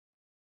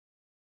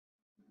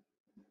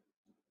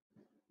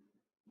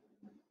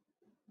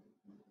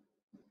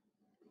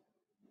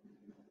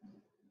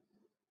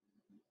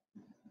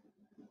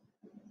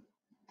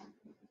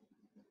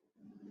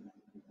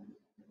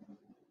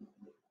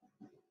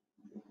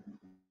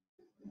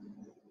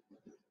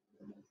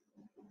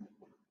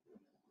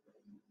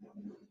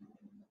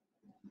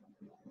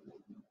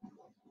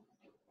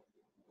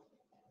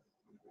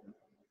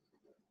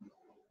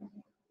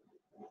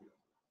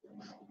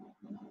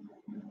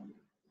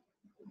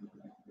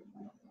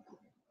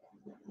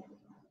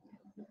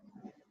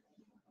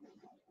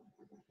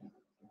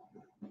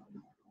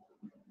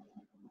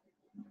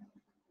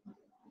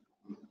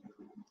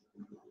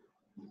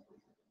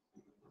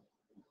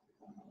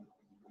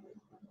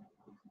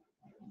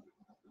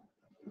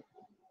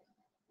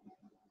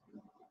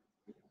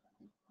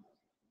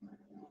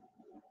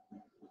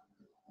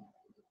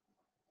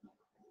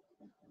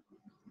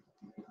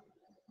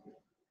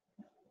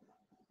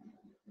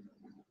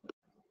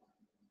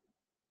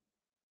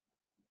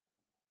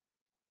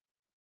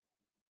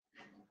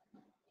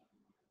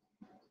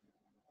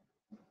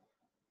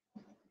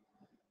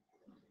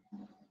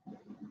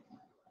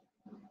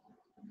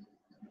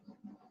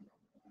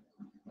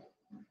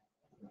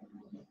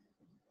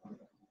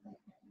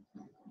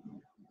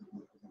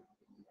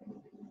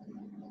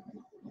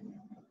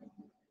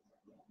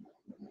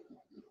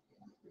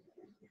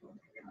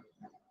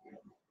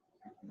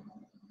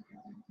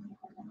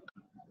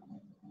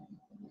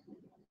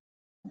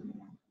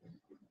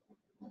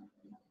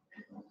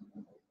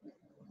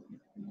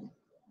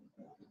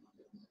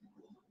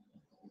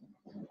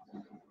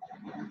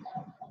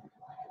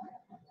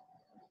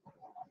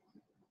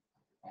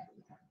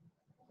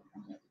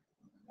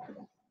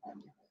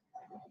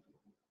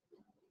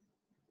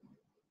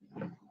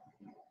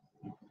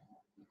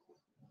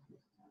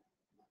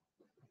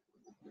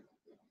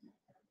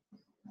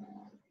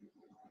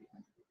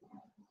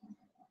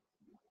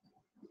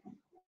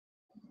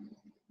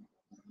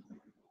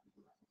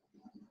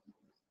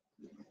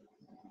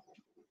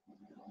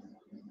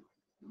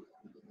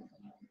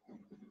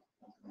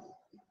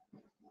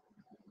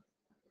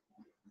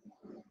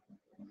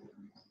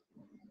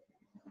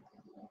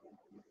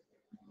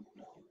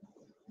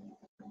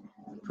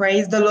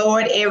Praise the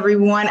Lord,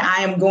 everyone. I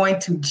am going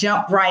to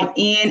jump right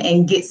in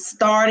and get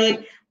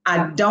started.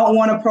 I don't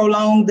want to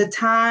prolong the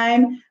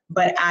time,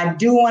 but I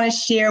do want to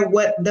share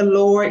what the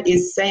Lord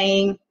is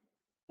saying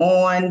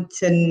on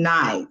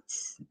tonight.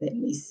 Let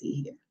me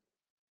see here.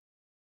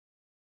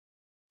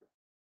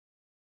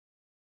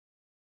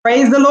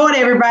 Praise the Lord,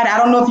 everybody. I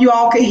don't know if you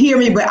all could hear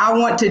me, but I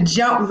want to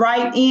jump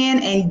right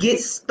in and get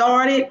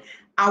started.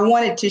 I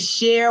wanted to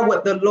share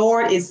what the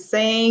Lord is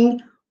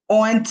saying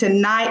on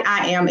tonight.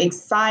 I am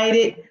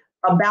excited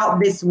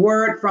about this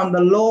word from the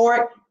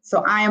Lord.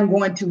 So I am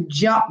going to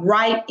jump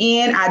right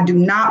in. I do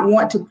not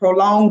want to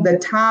prolong the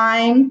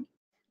time.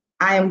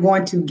 I am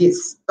going to get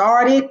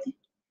started.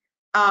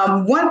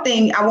 One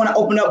thing I want to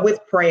open up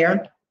with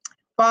prayer.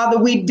 Father,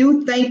 we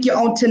do thank you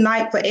on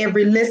tonight for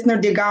every listener.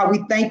 Dear God,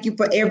 we thank you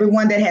for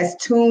everyone that has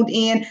tuned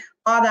in.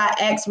 Father, I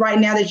ask right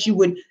now that you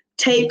would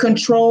take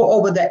control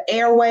over the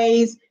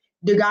airways.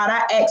 Dear God,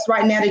 I ask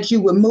right now that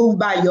you would move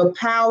by your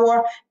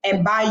power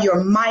and by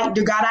your might.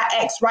 Dear God,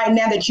 I ask right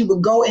now that you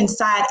would go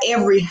inside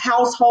every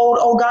household,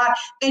 oh God,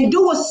 and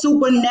do a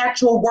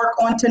supernatural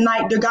work on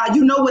tonight. Dear God,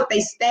 you know what they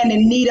stand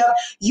in need of.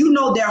 You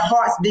know their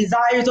heart's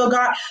desires, oh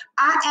God.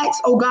 I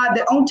ask, oh God,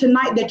 that on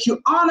tonight that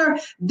you honor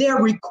their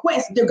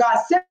request, dear God,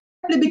 simply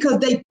because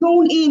they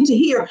tune in to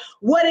hear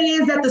what it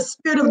is that the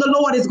Spirit of the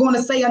Lord is going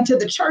to say unto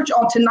the church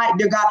on tonight,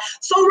 dear God.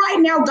 So right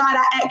now, God,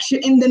 I ask you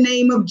in the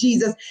name of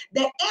Jesus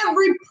that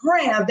every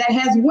prayer that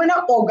has went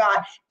up, oh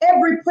God,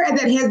 every prayer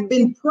that has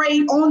been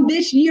prayed on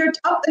this year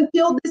up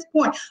until this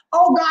point,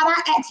 oh God,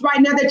 I ask right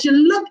now that you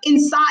look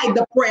inside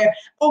the prayer,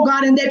 oh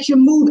God, and that you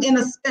move in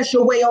a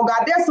special way, oh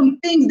God. There's some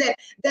things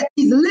that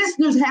these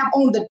listeners have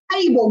on the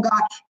table,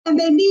 God, and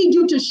they need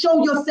you to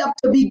show yourself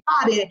to be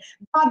God in it.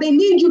 God, they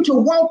need you to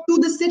walk through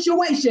the situation.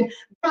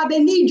 God, they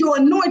need your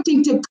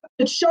anointing to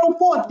show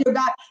forth, dear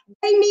God.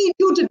 They need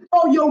you to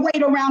throw your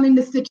weight around in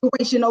the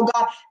situation, oh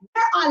God.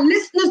 There are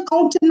listeners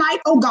on tonight,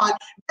 oh God,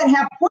 that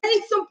have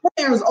prayed some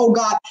prayers, oh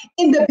God,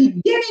 in the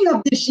beginning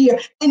of this year.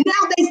 And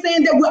now they're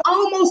saying that we're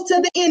almost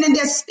to the end and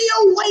they're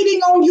still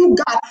waiting on you,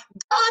 God.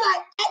 God,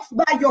 I ask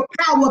by your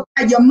power,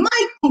 by your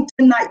might on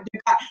tonight,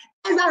 dear God,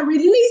 as I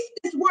release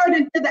this word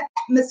into the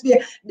atmosphere,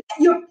 that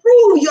you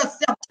prove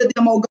yourself to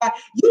them, oh God.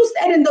 You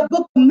said in the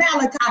book of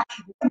Malachi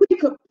that we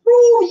could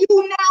prove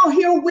you now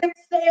herewith,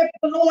 saith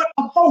the Lord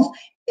of hosts.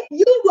 If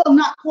you will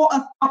not pour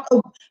us out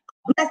a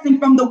blessing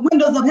from the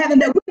windows of heaven,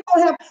 that we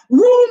don't have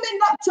room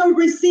enough to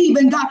receive.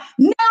 And God,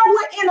 now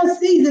we're in a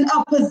season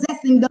of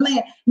possessing the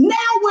land. Now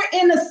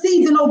we're in a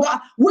season, oh God,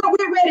 where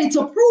we're ready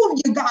to prove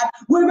you, God.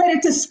 We're ready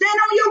to stand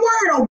on your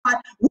word, oh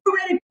God. We're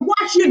ready to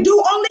watch you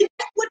do only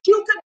what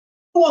you can.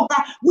 Oh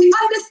God, we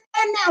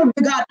understand now,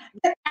 dear God,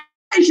 that our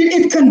situation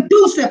is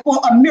conducive for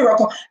a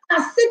miracle.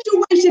 Our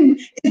situation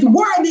is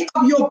worthy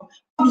of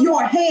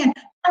your hand.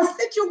 Our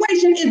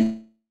situation is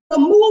a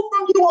move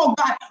from you, oh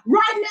God.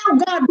 Right now,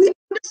 God, we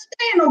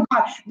understand, oh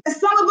God, that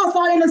some of us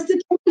are in a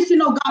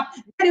situation, oh God,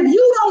 that if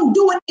you don't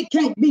do it, it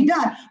can't be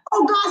done.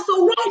 Oh God,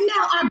 so right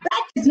now, our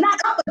back is not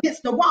up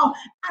against the wall.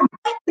 Our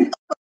back is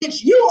up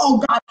against you,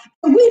 oh God.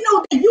 And we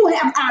know that you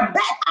have our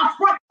back, our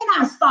front,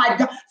 and our side,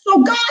 God.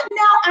 So God,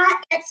 now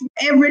I ask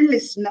every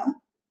listener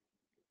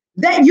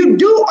that you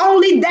do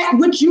only that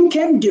which you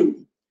can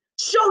do.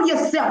 Show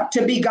yourself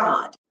to be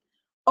God.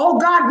 Oh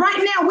God,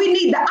 right now we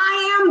need the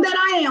I am that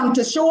I am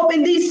to show up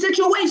in these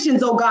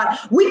situations, oh God.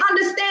 We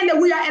understand that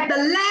we are at the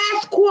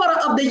last quarter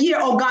of the year,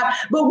 oh God,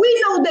 but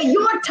we know that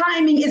your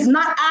timing is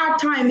not our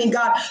timing,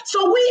 God.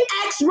 So we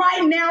ask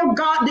right now,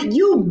 God, that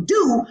you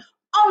do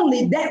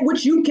only that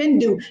which you can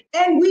do.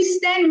 And we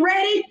stand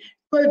ready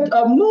for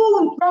a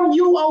move from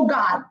you, oh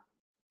God,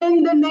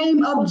 in the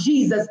name of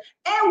Jesus.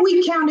 And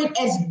we count it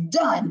as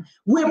done.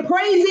 We're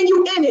praising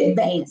you in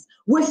advance.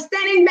 We're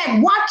standing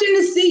back, watching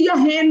to see your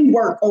hand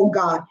work, oh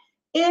God.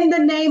 In the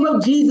name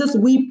of Jesus,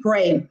 we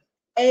pray.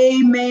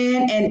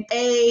 Amen and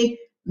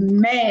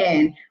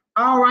amen.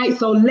 All right,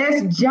 so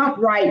let's jump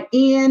right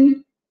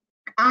in.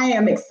 I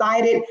am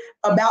excited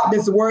about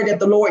this word that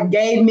the Lord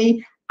gave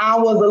me. I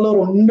was a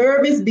little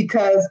nervous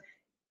because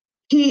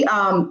he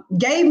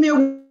gave me a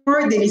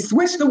word, then he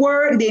switched the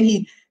word, then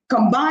he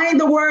combined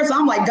the words. So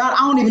I'm like, God,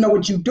 I don't even know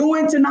what you're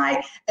doing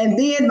tonight. And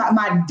then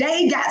my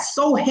day got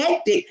so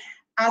hectic.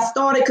 I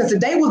started, because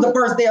today was the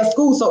first day of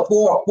school, so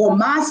for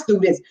my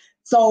students.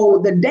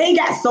 So the day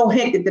got so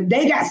hectic, the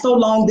day got so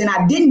long, then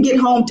I didn't get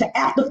home to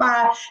after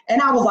 5.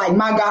 And I was like,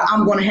 my God,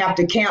 I'm going to have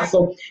to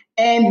cancel.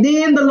 And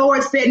then the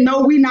Lord said,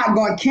 no, we're not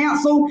going to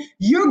cancel.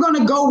 You're going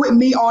to go with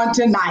me on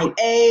tonight.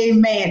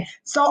 Amen.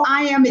 So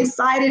I am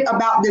excited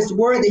about this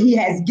word that he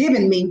has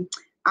given me.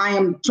 I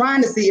am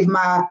trying to see if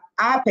my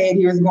iPad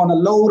here is going to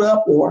load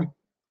up or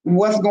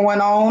what's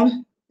going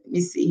on. Let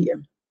me see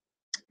here.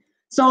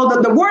 So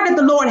the word that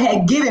the Lord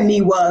had given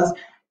me was,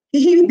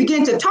 he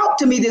began to talk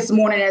to me this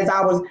morning as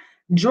I was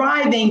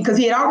driving, because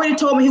he had already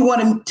told me he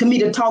wanted me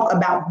to talk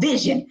about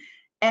vision.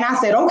 And I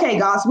said, okay,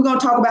 God, so we're going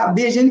to talk about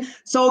vision.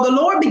 So the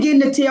Lord began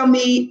to tell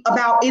me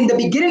about, in the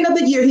beginning of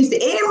the year, he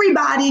said,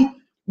 everybody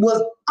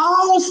was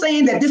all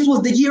saying that this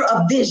was the year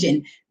of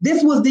vision.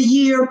 This was the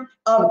year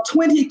of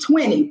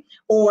 2020,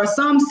 or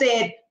some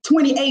said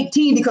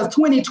 2018, because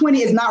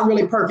 2020 is not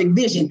really perfect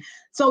vision.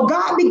 So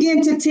God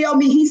began to tell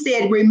me, he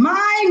said,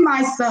 remind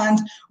my sons,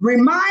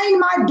 remind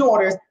my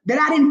daughters that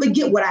I didn't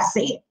forget what I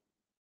said.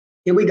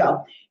 Here we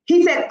go.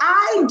 He said,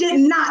 I did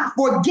not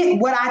forget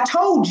what I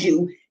told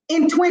you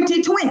in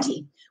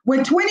 2020.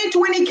 When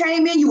 2020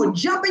 came in, you were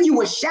jumping, you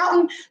were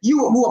shouting,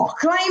 you were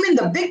proclaiming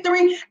the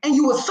victory, and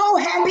you were so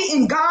happy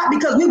in God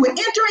because we were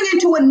entering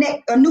into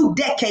a new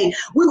decade.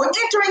 We were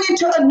entering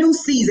into a new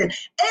season.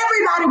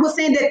 Everybody was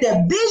saying that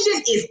their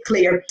vision is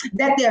clear,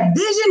 that their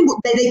vision,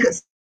 that they could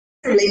see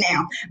clearly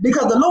now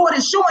because the Lord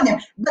is showing them.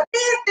 But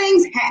then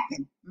things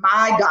happen.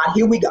 My God,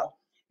 here we go.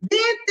 Then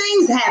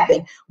things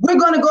happen. We're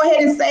going to go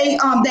ahead and say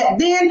that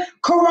then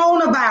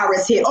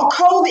coronavirus hit or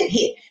COVID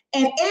hit.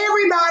 And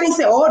everybody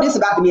said, oh, this is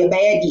about to be a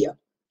bad year.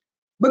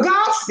 But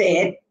God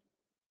said,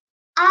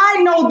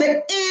 I know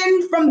the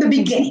end from the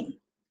beginning.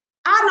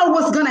 I know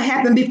what's going to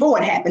happen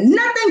before it happened.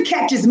 Nothing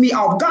catches me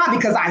off guard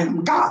because I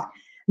am God.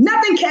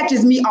 Nothing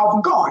catches me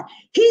off guard.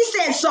 He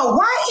said, so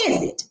why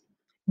is it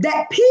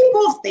that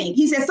people think,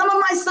 he said, some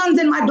of my sons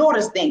and my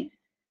daughters think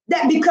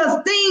that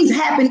because things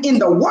happen in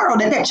the world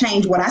that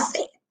changed what I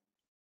said.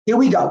 Here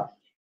we go.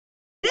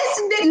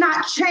 This did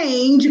not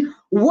change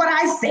what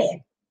I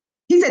said.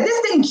 He said,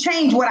 this didn't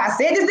change what I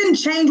said. This didn't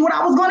change what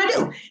I was going to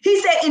do. He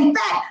said, in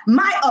fact,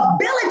 my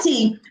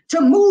ability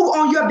to move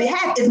on your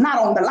behalf is not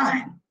on the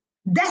line.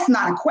 That's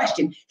not a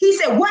question. He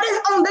said, what is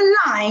on the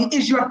line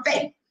is your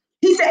faith.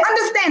 He said,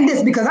 understand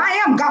this, because I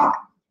am God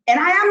and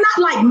I am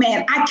not like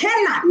man. I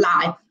cannot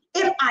lie.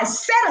 If I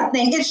said a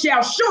thing, it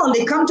shall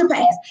surely come to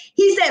pass.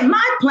 He said,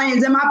 my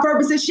plans and my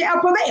purposes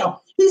shall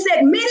prevail. He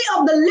said, many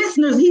of the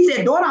listeners, he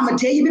said, daughter, I'm going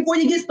to tell you before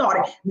you get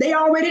started. They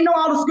already know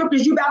all the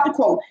scriptures you're about to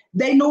quote.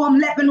 They know them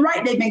left and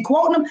right. They've been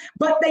quoting them,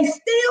 but they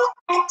still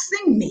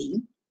asking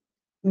me,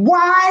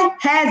 why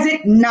has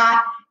it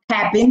not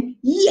happened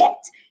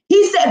yet?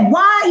 He said,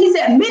 why? He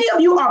said, many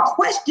of you are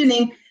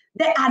questioning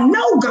that. I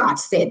know God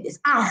said this.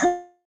 I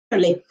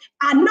heard it.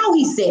 I know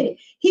he said it.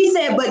 He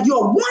said, but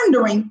you're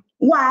wondering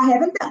why I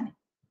haven't done it.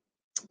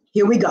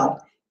 Here we go.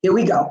 Here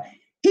we go.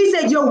 He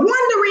said, you're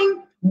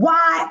wondering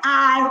why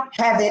I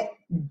haven't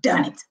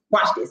done it.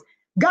 Watch this.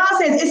 God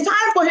says it's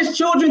time for his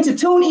children to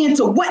tune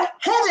into what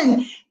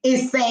heaven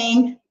is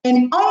saying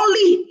and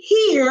only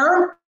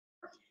hear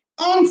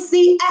and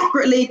see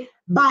accurately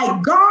by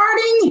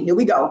guarding, here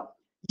we go,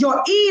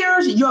 your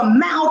ears, your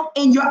mouth,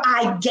 and your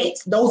eye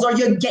gates. Those are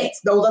your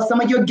gates. Those are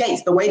some of your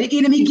gates. The way the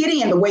enemy get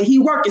in, the way he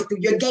works is through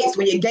your gates.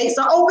 When your gates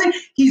are open,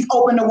 he's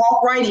open to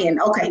walk right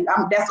in. Okay,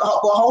 that's for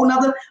a whole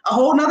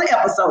nother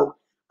episode.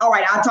 All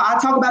right, I'll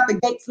talk about the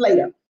gates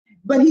later.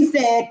 But he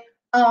said,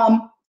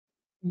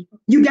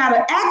 you got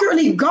to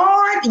accurately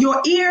guard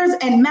your ears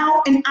and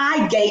mouth and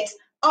eye gates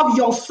of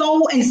your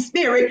soul and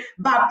spirit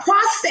by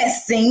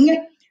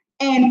processing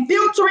and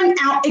filtering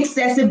out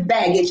excessive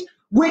baggage,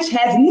 which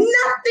has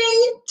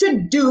nothing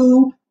to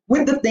do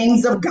with the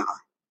things of God.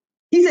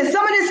 He said,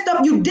 some of this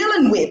stuff you're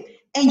dealing with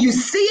and you're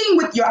seeing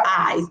with your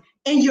eyes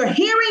and you're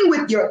hearing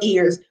with your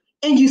ears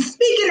and you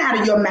speaking out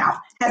of your mouth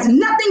has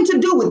nothing to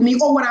do with me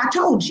or what I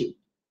told you.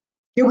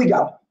 Here we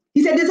go.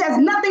 He said, this has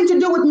nothing to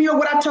do with me or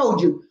what I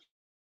told you.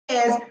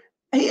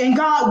 And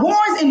God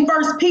warns in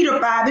 1 Peter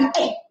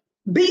 5:8,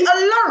 be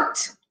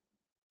alert,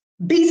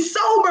 be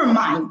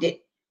sober-minded,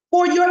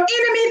 for your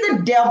enemy,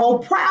 the devil,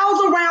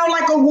 prowls around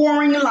like a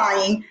roaring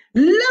lion,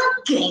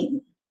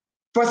 looking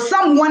for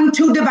someone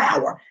to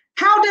devour.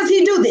 How does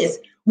he do this?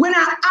 When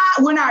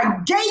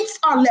our gates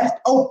are left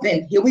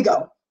open, here we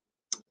go.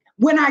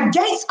 When our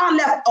gates are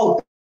left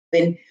open,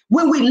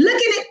 when we're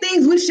looking at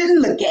things we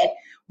shouldn't look at,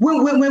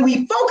 when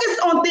we focus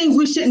on things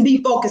we shouldn't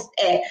be focused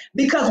at,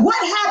 because what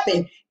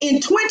happened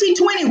in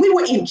 2020, we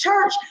were in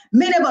church,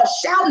 many of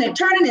us shouting and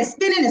turning and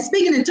spinning and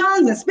speaking in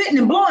tongues and spitting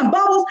and blowing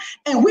bubbles,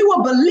 and we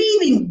were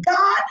believing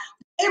God,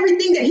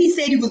 everything that he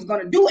said he was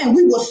going to do, and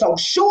we were so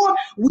sure.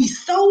 We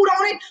sold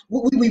on it,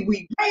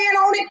 we ran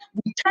on it,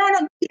 we turned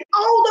on it,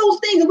 all those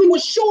things, and we were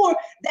sure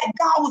that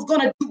God was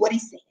going to do what he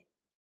said.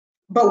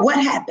 But what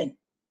happened?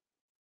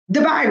 The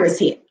virus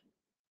hit.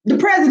 The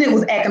president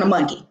was acting a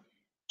monkey.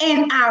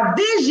 And our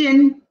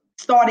vision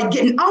started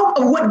getting off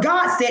of what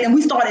God said, and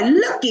we started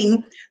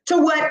looking to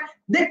what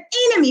the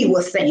enemy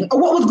was saying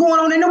or what was going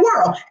on in the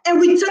world.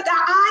 And we took our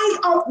eyes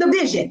off the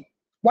vision.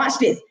 Watch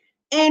this.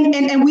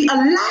 And we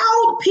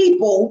allowed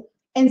people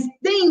and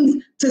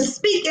things to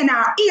speak in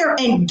our ear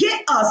and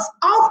get us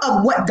off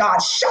of what God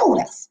showed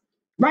us.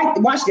 Right?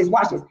 Watch this.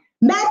 Watch this.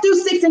 Matthew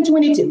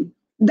 6:22.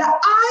 The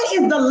eye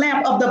is the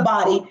lamp of the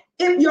body.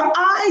 If your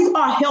eyes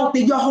are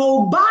healthy, your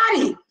whole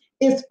body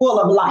is full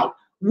of light.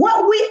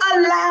 What we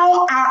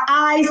allow our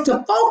eyes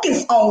to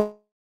focus on is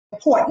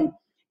important.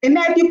 In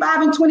Matthew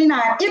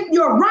 5:29, if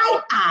your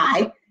right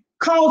eye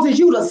causes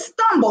you to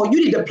stumble,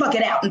 you need to pluck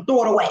it out and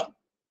throw it away.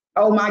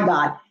 Oh my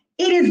God.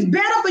 It is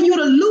better for you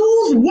to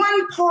lose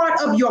one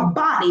part of your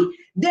body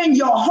than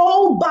your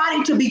whole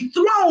body to be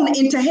thrown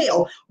into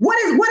hell. What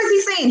is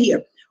he saying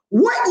here?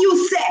 What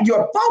you set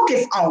your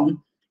focus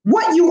on,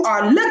 what you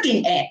are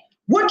looking at,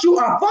 what you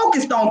are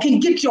focused on can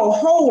get your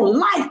whole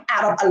life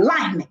out of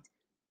alignment.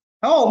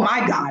 Oh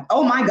my God.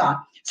 Oh my God.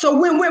 So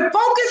when we're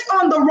focused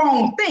on the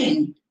wrong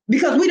thing,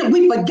 because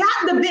we forgot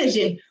the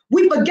vision,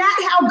 we forgot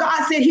how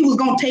God said he was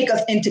going to take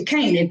us into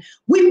Canaan.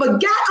 We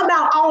forgot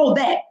about all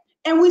that.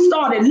 And we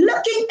started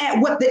looking at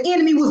what the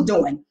enemy was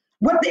doing,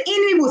 what the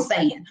enemy was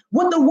saying,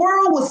 what the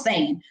world was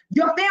saying.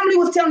 Your family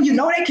was telling you,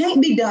 no, that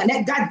can't be done.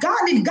 That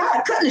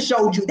God couldn't have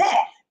showed you that.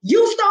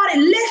 You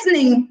started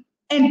listening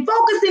and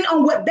focusing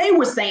on what they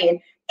were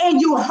saying,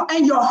 and your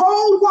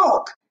whole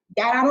walk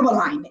got out of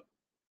alignment.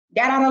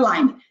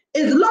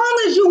 As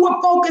long as you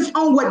were focused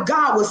on what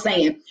God was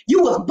saying,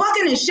 you was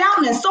bucking and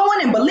shouting and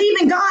sowing and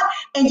believing God,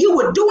 and you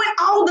were doing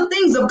all the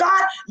things of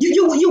God.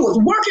 You was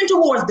working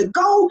towards the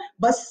goal,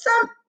 but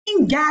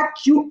something got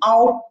you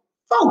off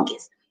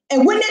focus.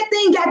 And when that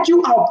thing got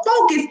you off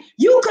focus,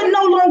 you could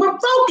no longer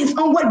focus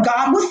on what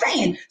God was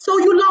saying. So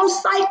you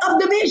lost sight of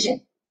the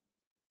vision.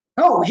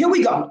 Oh, here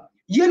we go.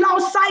 You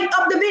lost sight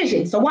of the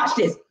vision. So watch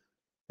this.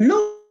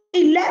 Luke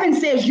 11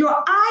 says, your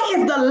eye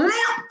is the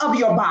lamp of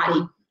your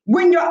body.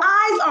 When your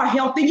eyes are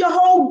healthy, your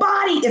whole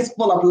body is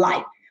full of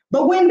light.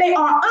 But when they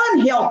are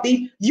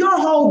unhealthy, your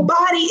whole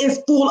body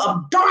is full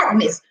of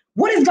darkness.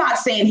 What is God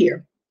saying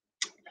here?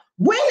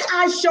 When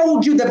I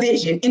showed you the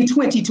vision in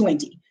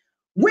 2020,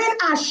 when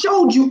I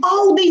showed you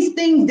all these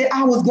things that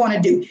I was going to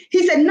do,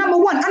 he said, number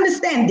one,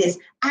 understand this.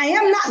 I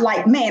am not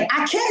like man.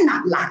 I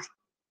cannot lie.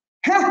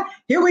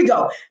 Here we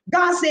go.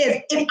 God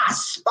says, if I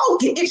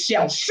spoke it, it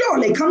shall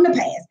surely come to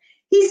pass.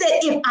 He said,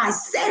 if I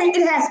said it,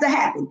 it has to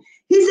happen.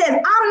 He says,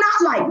 I'm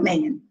not like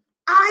man.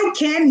 I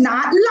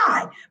cannot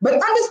lie. But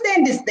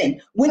understand this thing.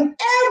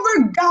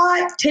 Whenever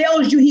God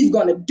tells you he's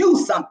going to do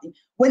something,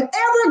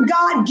 whenever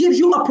God gives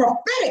you a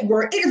prophetic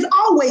word, it is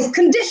always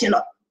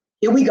conditional.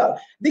 Here we go.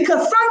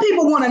 Because some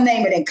people want to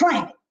name it and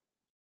claim it.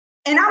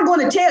 And I'm going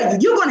to tell you,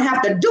 you're going to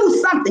have to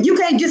do something. You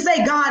can't just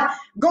say, God,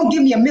 go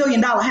give me $1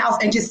 million house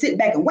and just sit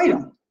back and wait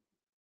on it.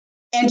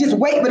 And just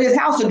wait for this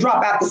house to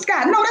drop out the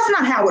sky. No, that's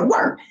not how it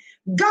works.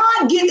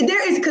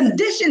 There is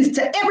conditions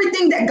to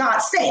everything that God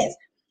says.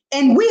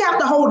 And we have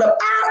to hold up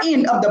our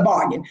end of the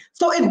bargain.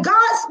 So if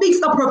God speaks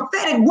a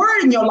prophetic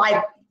word in your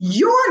life,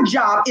 your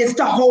job is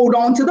to hold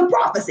on to the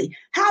prophecy.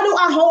 How do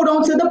I hold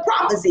on to the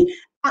prophecy?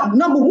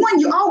 Number one,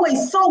 you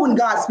always sow when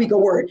God speaks a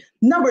word.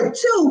 Number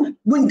two,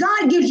 when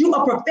God gives you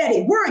a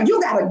prophetic word, you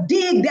got to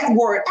dig that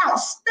word out,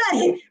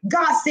 study it.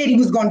 God said he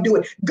was going to do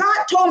it.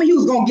 God told me he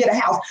was going to get a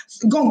house,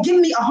 going to give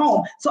me a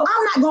home. So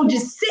I'm not going to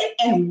just sit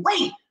and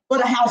wait for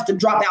the house to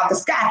drop out the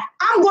sky.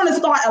 I'm going to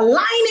start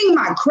aligning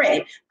my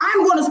credit.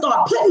 I'm going to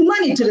start putting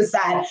money to the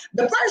side.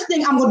 The first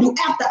thing I'm going to do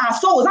after I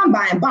sow is I'm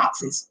buying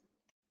boxes.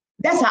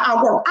 That's how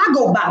I work. I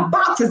go buy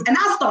boxes and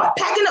I start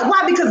packing up.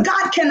 Why? Because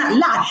God cannot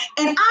lie.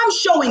 And I'm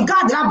showing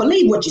God that I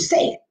believe what you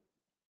said.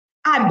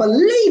 I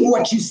believe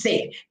what you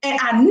said. And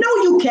I know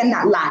you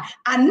cannot lie.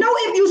 I know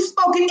if you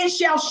spoke it, it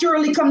shall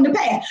surely come to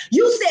pass.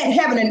 You said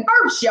heaven and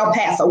earth shall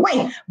pass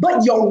away,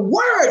 but your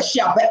word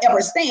shall forever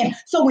stand.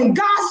 So when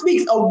God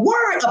speaks a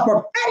word, a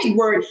prophetic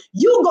word,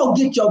 you go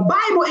get your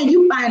Bible and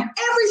you find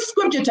every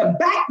scripture to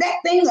back that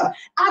thing up.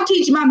 I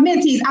teach my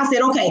mentees, I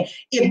said, okay,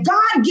 if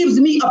God gives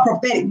me a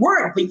prophetic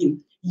word for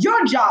you,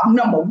 your job,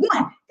 number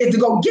one, is to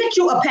go get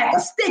you a pack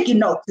of sticky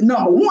notes,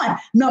 number one.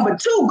 Number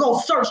two, go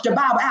search the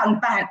Bible out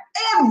and find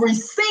every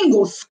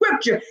single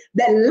scripture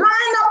that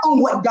line up on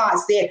what God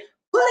said.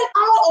 Put it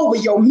all over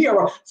your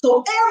mirror.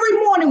 So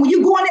every morning when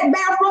you go in that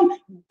bathroom,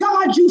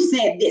 God, you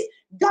said this.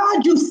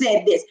 God, you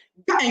said this.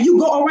 God, and you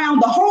go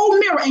around the whole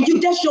mirror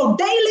and that's your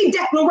daily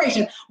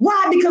declaration.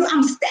 Why? Because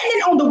I'm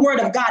standing on the word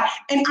of God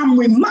and I'm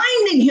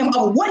reminding him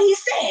of what he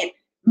said.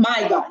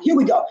 My God, here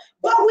we go.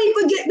 But we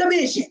forget the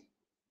vision.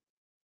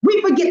 We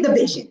forget the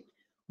vision.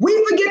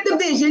 We forget the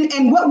vision,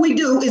 and what we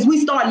do is we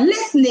start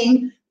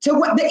listening to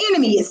what the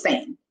enemy is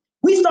saying.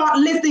 We start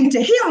listening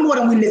to him more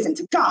than we listen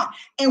to God.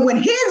 And when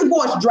his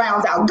voice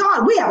drowns out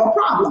God, we have a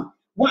problem.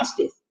 Watch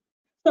this.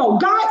 So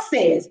God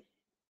says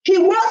he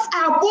wants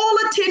our full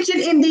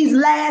attention in these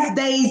last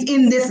days,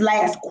 in this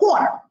last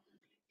quarter.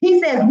 He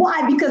says,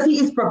 why? Because he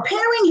is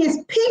preparing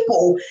his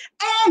people,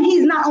 and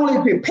he's not only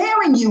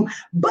preparing you,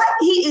 but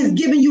he is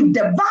giving you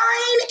divine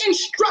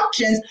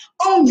instructions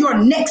on your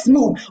next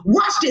move.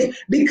 Watch this,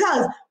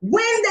 because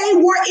when they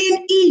were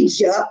in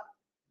Egypt,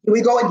 here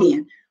we go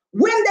again.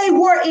 When they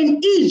were in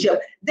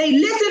Egypt, they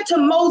listened to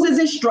Moses'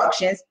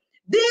 instructions,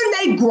 then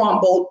they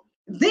grumbled,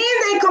 then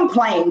they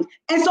complained,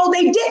 and so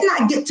they did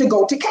not get to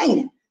go to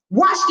Canaan.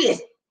 Watch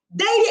this.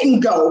 They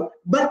didn't go,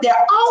 but their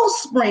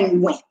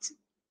offspring went.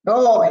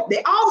 Oh, the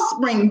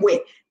offspring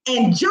went,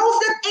 and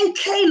Joseph and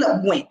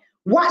Caleb went.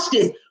 Watch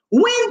this.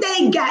 When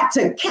they got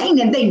to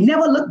Canaan, they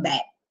never looked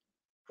back.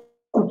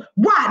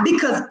 Why?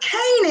 Because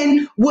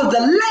Canaan was the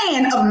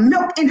land of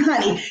milk and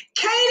honey.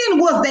 Canaan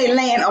was their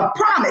land of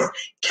promise.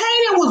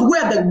 Canaan was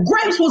where the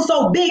grapes were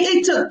so big,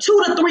 it took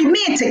 2 to 3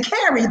 men to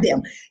carry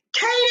them.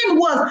 Canaan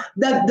was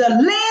the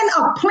land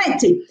of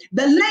plenty,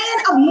 the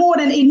land of more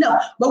than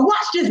enough. But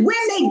watch this,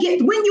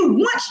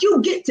 once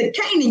you get to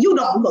Canaan, you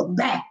don't look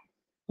back.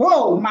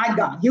 Oh my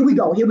God, here we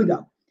go.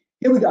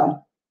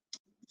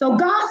 So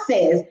God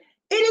says,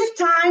 it is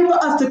time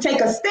for us to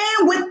take a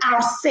stand with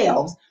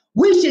ourselves.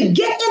 We should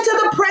get into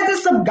the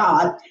presence of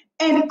God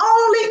and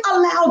only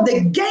allow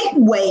the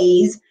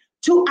gateways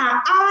to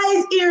our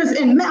eyes, ears,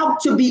 and mouth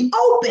to be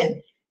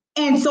open,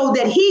 and so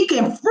that he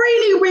can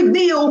freely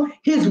reveal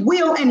his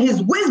will and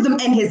his wisdom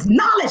and his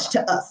knowledge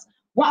to us.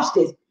 Watch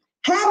this.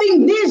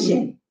 Having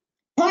vision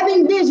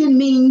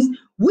means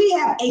we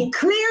have a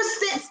clear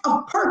sense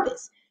of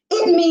purpose.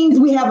 It means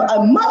we have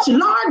a much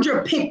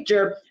larger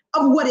picture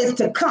of what is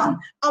to come,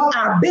 of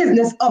our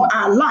business, of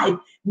our life,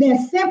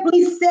 than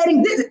simply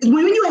setting this.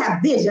 When you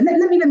have vision,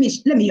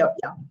 let me help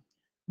y'all.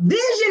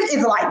 Vision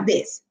is like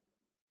this.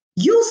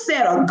 You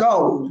set a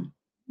goal.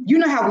 You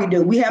know how we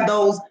do. We have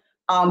those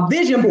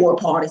vision board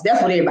parties.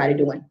 That's what everybody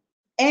doing.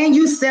 And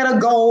you set a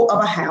goal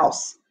of a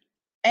house,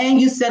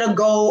 and you set a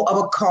goal of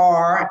a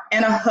car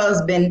and a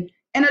husband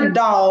and a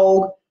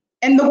dog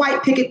and the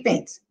white picket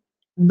fence.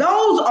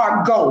 Those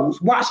are goals.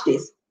 Watch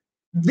this.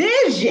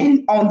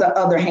 Vision, on the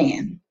other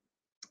hand,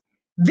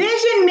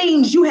 vision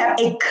means you have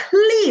a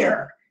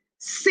clear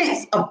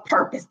sense of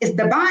purpose. It's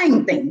the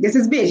divine thing. This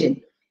is vision.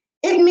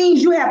 It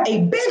means you have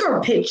a bigger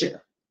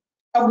picture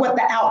of what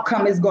the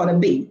outcome is going to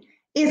be.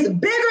 It's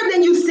bigger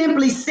than you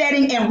simply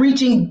setting and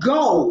reaching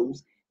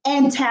goals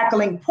and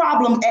tackling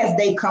problems as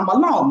they come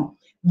along.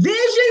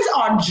 Visions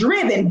are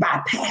driven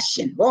by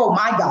passion. Oh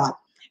my God.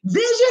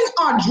 Visions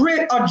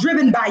are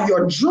driven by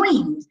your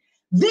dreams.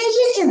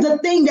 Vision is the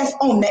thing that's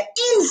on the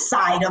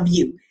inside of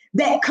you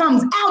that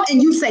comes out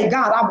and you say,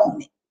 God, I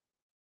want it.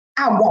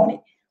 I want it.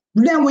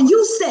 Now, when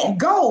you set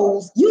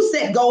goals,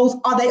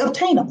 are they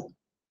obtainable?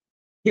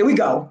 Here we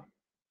go.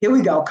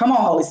 Come on,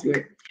 Holy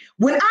Spirit.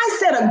 When I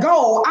set a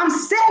goal, I'm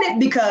setting it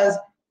because,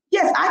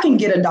 yes, I can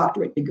get a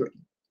doctorate degree.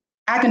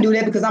 I can do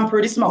that because I'm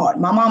pretty smart.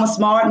 My mama's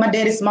smart. My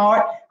daddy's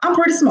smart. I'm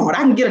pretty smart.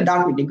 I can get a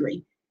doctorate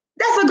degree.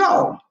 That's a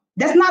goal.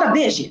 That's not a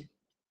vision.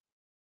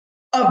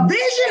 A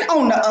vision,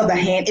 on the other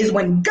hand, is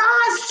when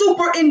God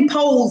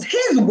superimposes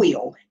his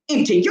will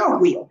into your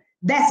will.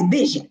 That's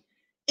vision.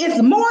 It's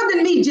more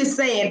than me just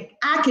saying,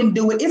 I can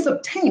do it. It's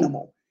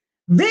obtainable.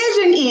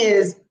 Vision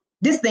is,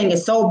 this thing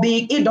is so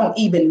big, it don't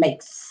even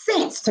make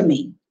sense to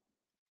me.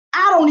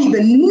 I don't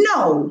even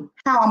know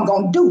how I'm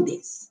going to do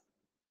this.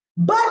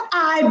 But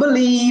I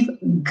believe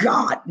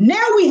God.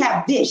 Now we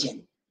have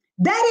vision.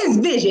 That is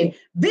vision.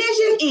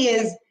 Vision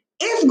is,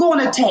 it's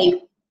going to take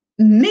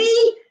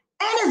me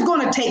and it's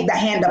going to take the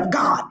hand of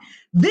God.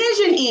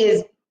 Vision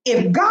is,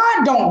 if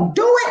God don't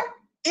do it,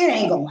 it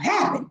ain't going to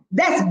happen.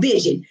 That's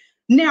vision.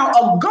 Now,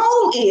 a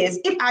goal is,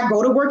 if I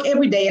go to work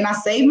every day and I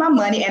save my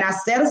money and I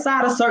set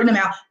aside a certain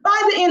amount,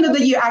 by the end of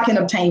the year, I can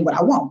obtain what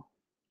I want.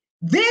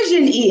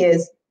 Vision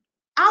is,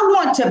 I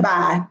want to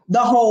buy the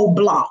whole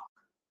block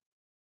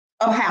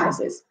of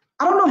houses.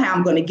 I don't know how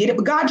I'm going to get it,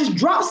 but God just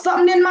dropped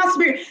something in my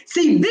spirit.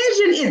 See,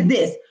 vision is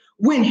this: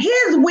 when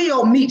his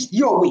will meets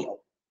your will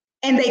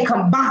and they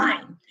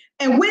combine.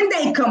 And when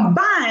they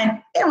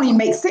combine, it don't even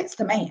make sense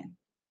to man.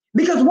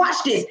 Because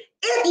watch this.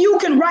 If you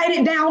can write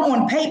it down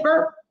on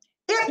paper,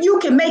 if you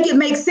can make it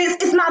make sense,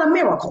 it's not a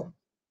miracle.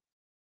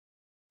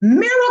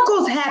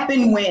 Miracles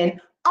happen when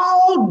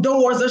all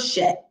doors are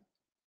shut.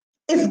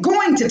 It's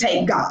going to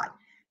take God.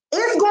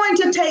 It's going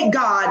to take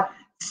God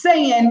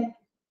saying,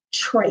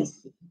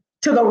 Tracy,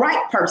 to the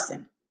right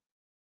person.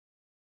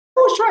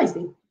 Who's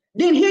Tracy?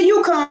 Then here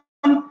you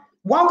come,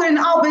 walking in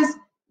the office,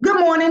 good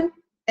morning,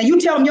 and you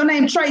tell them your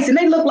name Tracy, and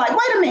they look like,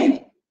 wait a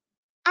minute,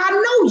 I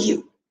know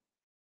you.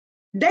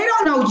 They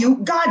don't know you.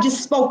 God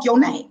just spoke your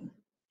name.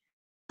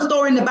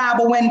 Story in the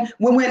Bible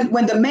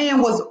when the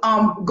man was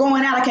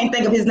going out, I can't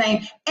think of his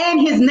name, and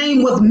his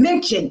name was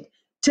mentioned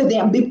to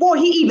them before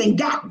he even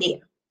got there.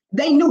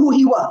 They knew who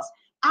he was.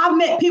 I've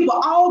met people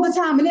all the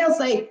time and they'll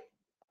say,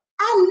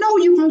 I know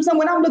you from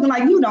somewhere. I'm looking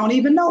like you don't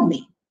even know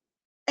me.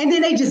 And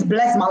then they just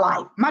bless my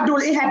life. My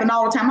daughter, it happened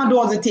all the time. My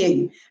daughters will tell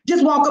you,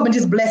 just walk up and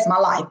just bless my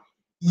life.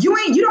 You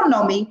don't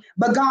know me,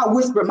 but God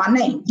whispered my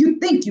name. You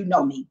think you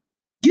know me.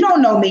 You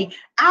don't know me.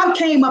 I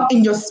came up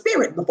in your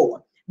spirit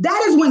before.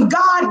 That is when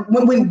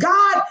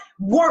God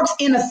works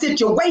in a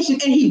situation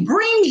and he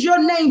brings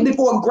your name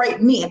before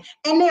great men.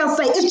 And they'll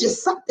say, it's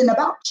just something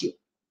about you.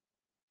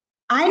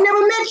 I ain't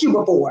never met you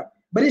before,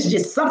 but it's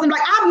just something.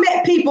 Like, I've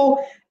met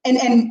people, and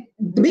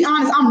to be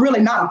honest, I'm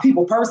really not a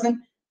people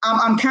person.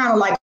 I'm kind of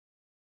like,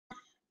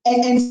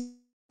 and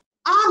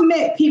I've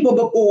met people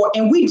before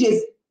and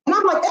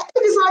I'm like,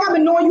 it's like I've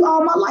been knowing you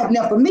all my life.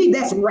 Now, for me,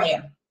 that's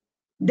rare.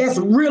 That's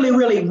really,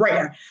 really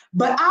rare.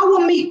 But I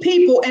will meet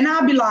people and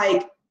I'll be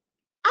like,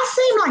 I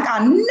seem like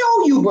I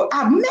know you, but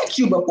I've met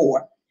you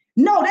before.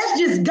 No, that's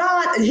just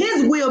God,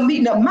 his will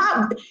meeting up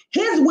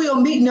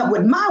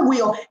with my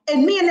will,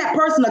 and me and that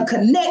person will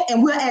connect,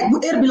 and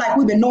it'll be like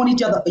we've been knowing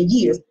each other for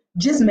years.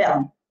 Just met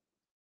them.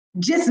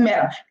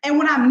 And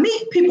when I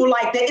meet people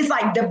like that, it's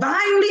like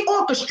divinely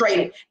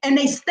orchestrated, and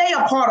they stay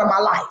a part of my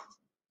life.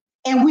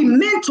 and we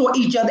mentor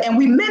each other and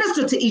we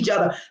minister to each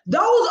other.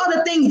 Those are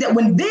the things that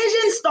when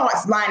vision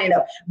starts lining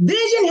up,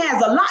 vision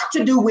has a lot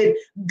to do with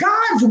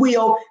God's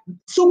will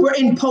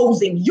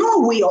superimposing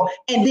your will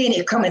and then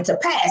it coming to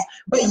pass.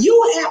 But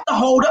you have to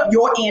hold up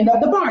your end of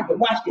the bargain.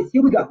 Watch this.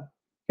 Here we go.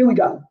 Here we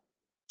go.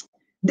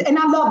 And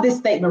I love this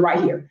statement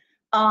right here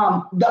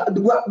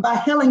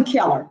by Helen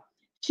Keller.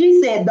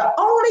 She said, the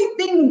only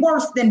thing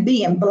worse than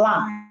being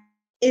blind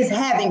is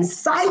having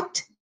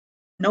sight,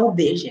 no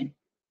vision.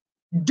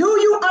 Do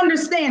you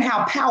understand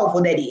how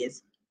powerful that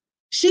is?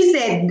 She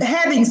said,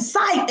 having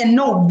sight and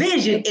no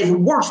vision is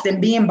worse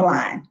than being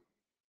blind.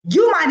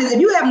 If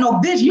you have no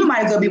vision, you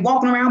might as well be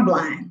walking around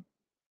blind.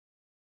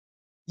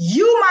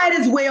 You might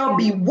as well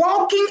be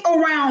walking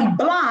around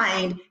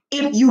blind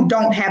if you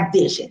don't have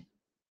vision,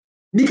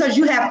 because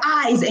you have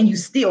eyes and you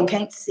still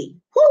can't see.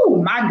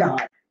 Oh, my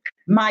God,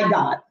 my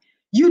God.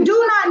 You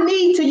do not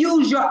need to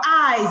use your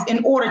eyes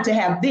in order to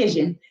have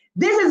vision.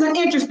 This is an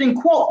interesting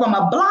quote from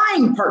a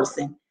blind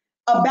person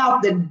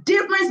about the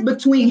difference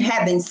between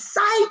having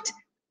sight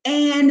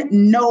and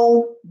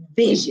no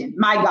vision.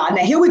 My God.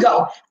 Now, here we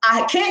go.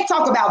 I can't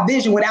talk about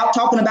vision without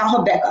talking about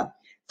Habakkuk.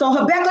 So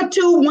Habakkuk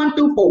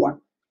 2:1-4.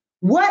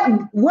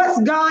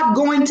 What's God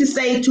going to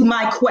say to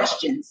my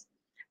questions?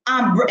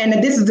 And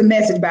this is the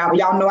Message Bible.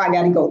 Y'all know I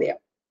got to go there.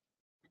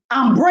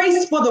 I'm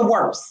braced for the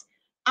worst.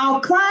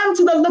 I'll climb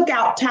to the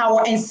lookout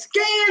tower and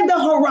scan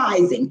the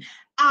horizon.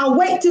 I'll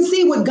wait to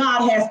see what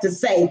God has to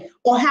say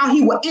or how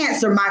he will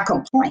answer my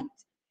complaint.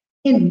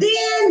 And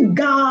then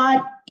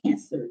God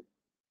answered.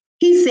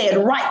 He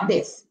said, write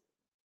this.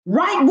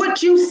 Write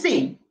what you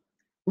see.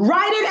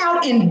 Write it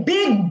out in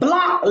big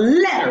block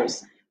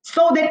letters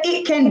so that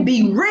it can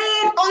be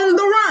read on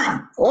the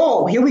run.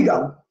 Oh, here we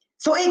go.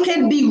 So it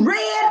can be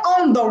read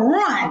on the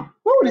run.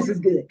 Oh, this is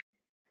good.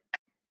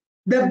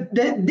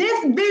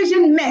 This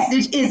vision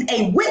message is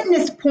a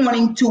witness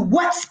pointing to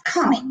what's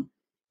coming.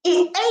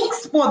 It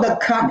aches for the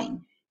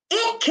coming.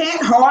 It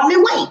can't hardly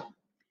wait.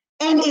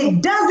 And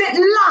it doesn't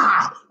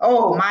lie.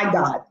 Oh, my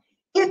God.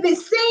 If it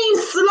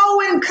seems slow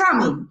in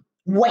coming,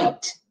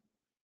 wait.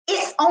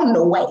 It's on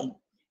the way.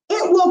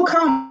 It will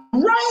come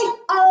right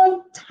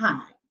on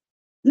time.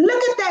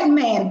 Look at that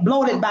man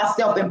bloated by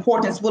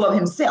self-importance, full of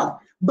himself,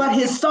 but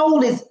his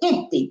soul is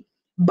empty.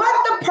 But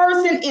the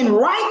person in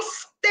right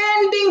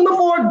standing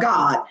before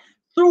God,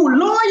 through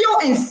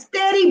loyal and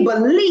steady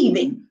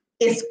believing,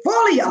 is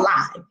fully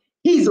alive.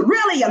 He's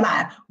really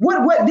alive.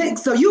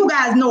 So you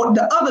guys know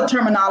the other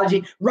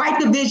terminology. Write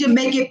the vision,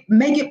 make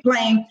it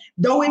plain.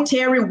 Though it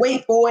tarry,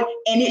 wait for it,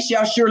 and it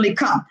shall surely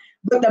come.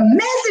 But the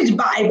Message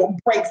Bible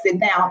breaks it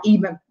down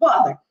even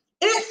further.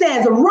 It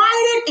says,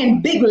 write it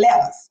in big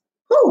letters.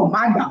 Oh,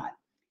 my God.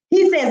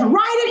 He says,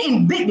 write it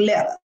in big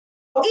letters.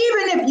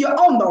 Even if you're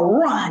on the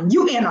run,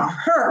 you in a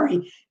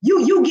hurry,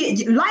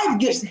 life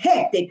gets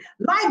hectic,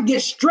 life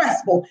gets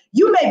stressful.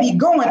 You may be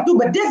going through,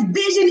 but this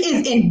vision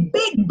is in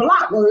big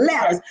block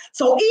letters.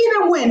 So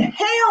even when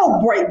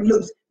hell breaks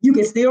loose, you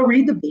can still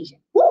read the vision.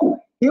 Woo,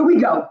 here we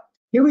go.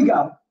 Here we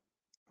go.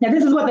 Now,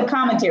 this is what the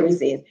commentary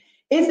says.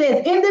 It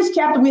says, in this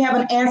chapter, we have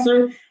an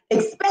answer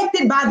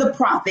expected by the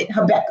prophet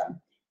Habakkuk.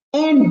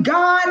 And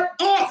God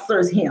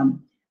answers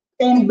him.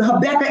 And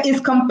Habakkuk is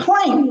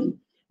complaining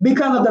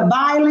because of the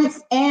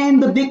violence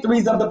and the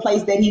victories of the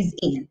place that he's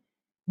in.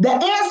 The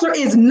answer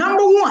is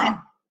number one,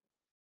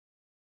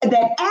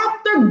 that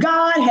after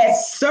God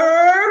has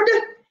served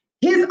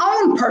his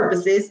own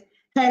purposes,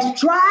 has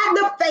tried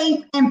the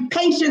faith and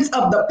patience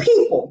of the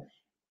people,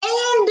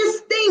 and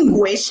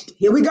distinguished,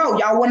 here we go.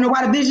 Y'all want to know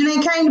why the vision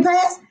ain't came to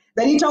pass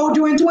that he told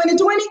you in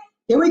 2020?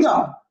 Here we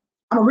go.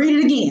 I'm going to read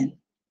it again.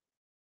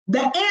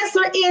 The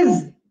answer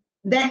is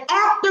that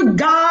after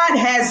God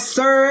has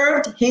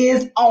served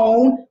his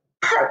own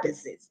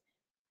purposes,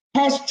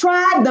 has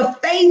tried the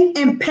faith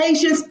and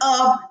patience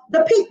of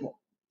the people,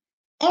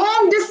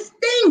 and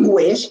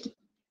distinguished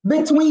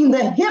between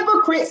the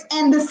hypocrites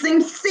and the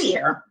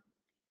sincere,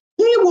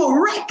 he will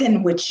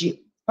reckon with you.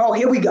 Oh,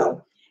 here we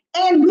go.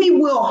 And we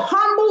will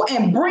humble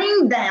and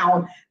bring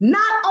down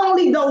not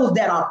only those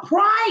that are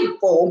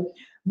prideful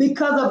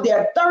because of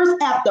their thirst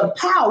after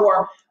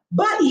power,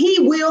 but he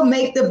will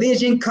make the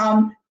vision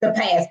come to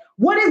pass.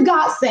 What is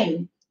God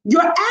saying?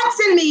 You're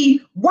asking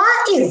me,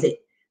 why is it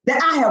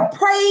that I have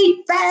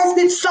prayed,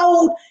 fasted,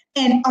 sold,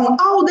 and on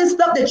all this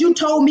stuff that you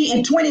told me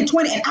in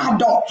 2020, and I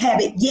don't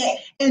have it yet,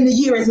 and the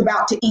year is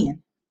about to end?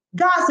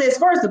 God says,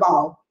 first of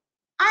all,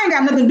 I ain't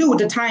got nothing to do with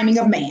the timing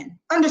of man.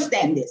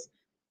 Understand this.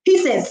 He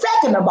says,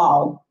 second of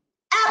all,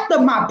 after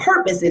my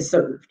purpose is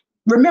served,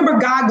 remember,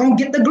 God gonna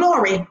get the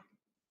glory.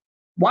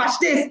 Watch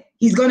this.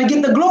 He's gonna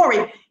get the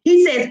glory.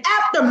 He says,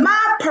 after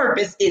my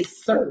purpose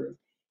is served,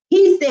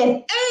 he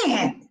said,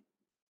 and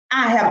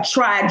I have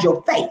tried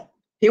your faith.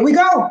 Here we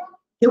go.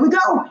 Here we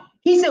go.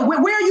 He said, where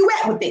are you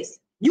at with this?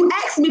 You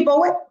asked me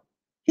for it.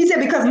 He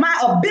said, because my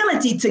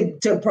ability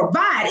to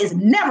provide is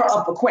never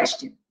up for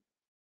question.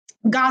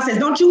 God says,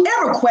 don't you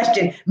ever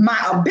question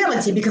my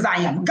ability, because I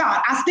am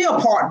God. I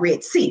still part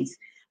Red Seas.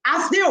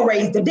 I still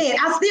raised the dead.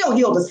 I still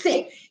heal the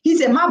sick. He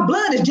said, my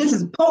blood is just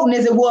as potent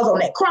as it was on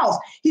that cross.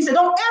 He said,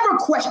 don't ever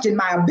question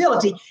my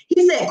ability.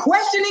 He said,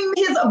 questioning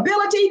his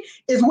ability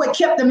is what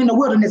kept them in the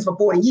wilderness for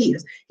 40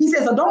 years. He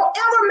said, so don't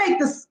ever make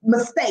the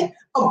mistake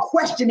of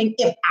questioning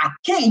if I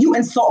can. You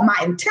insult my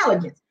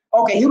intelligence.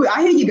 Okay,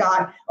 I hear you,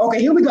 God.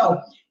 Okay, here we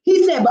go.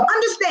 He said, but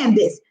understand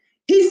this.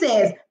 He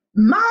says,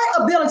 my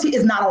ability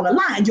is not on the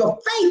line. Your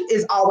faith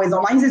is always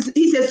on the line.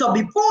 He says, so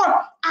before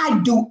I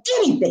do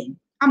anything,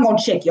 I'm going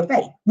to check your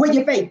faith. Where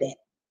your faith at?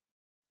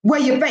 Where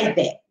your faith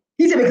at?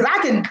 He said, because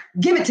I can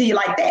give it to you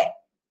like that.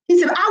 He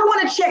said, I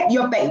want to check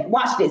your faith.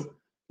 Watch this.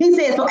 He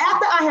said, so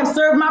after I have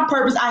served my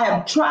purpose, I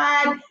have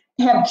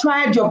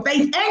tried your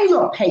faith and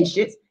your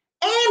patience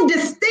and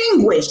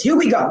distinguished, here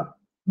we go,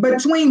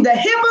 between the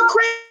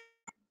hypocrite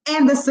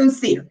and the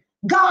sincere.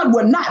 God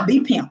will not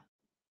be pimped.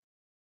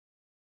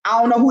 I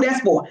don't know who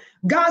that's for.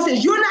 God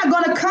says, you're not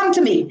going to come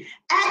to me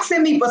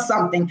asking me for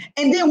something.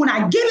 And then when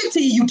I give it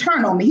to you, you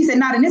turn on me. He said,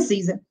 not in this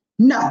season.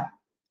 No.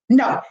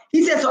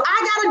 He said, so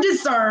I got to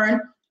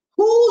discern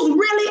who's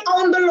really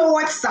on the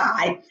Lord's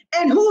side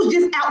and who's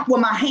just out for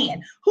my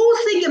hand. Who's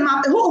seeking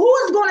who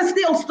is going to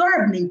still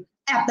serve me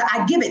after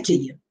I give it to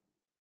you?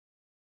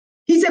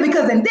 He said,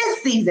 because in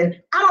this season,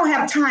 I don't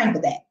have time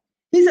for that.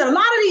 He said, a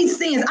lot of these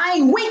sins, I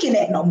ain't winking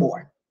at no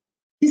more.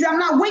 He said, I'm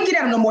not winking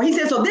at them no more. He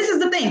said, so this is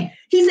the thing.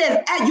 He says,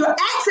 you're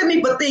asking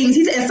me for things.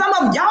 He said, and some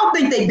of y'all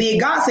think they big.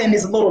 God saying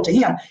this little to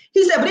him.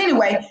 He said, but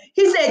anyway,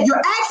 he said,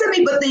 you're asking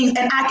me for things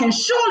and I can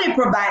surely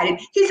provide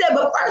it. He said,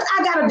 but first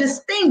I got to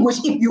distinguish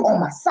if you're on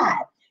my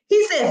side.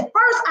 He says,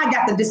 first I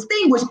got to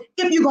distinguish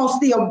if you're going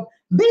to still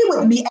be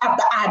with me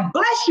after I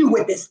bless you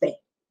with this thing.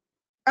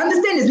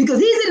 Understand this, because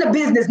he's in the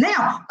business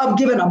now of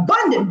giving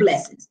abundant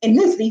blessings in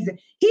this season.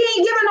 He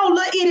ain't giving no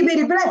little itty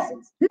bitty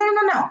blessings.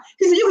 No.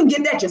 He said, you can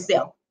get that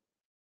yourself.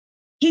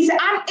 He said,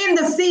 I'm in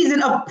the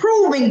season of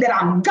proving that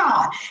I'm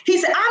God. He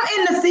said, I'm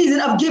in the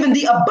season of giving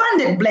the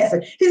abundant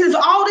blessing. He says,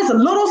 so all this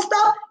little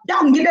stuff,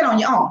 y'all can get that on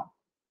your own.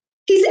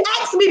 He said,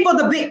 ask me for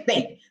the big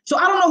thing. So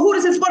I don't know who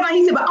this is for now.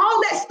 He said, but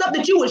all that stuff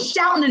that you were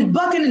shouting and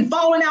bucking and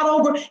falling out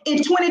over in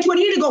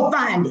 2020, you need to go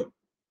find it.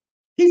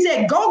 He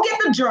said, go get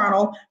the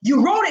journal.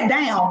 You wrote it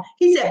down.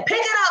 He said, pick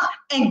it up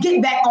and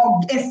get back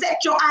on and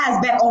set your eyes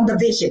back on the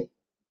vision.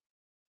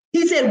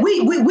 He said,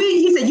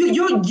 he said,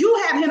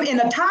 you have him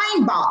in a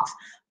time box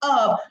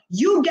of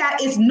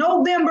it's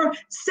November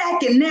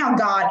 2nd now,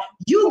 God.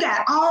 You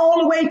got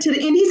all the way to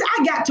the end. He said,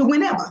 I got to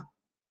whenever.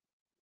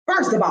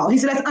 First of all, he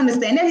said, let's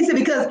understand that. He said,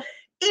 because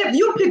if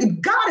you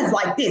pick, God is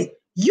like this.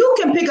 You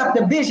can pick up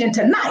the vision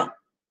tonight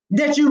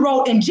that you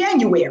wrote in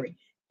January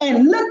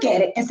and look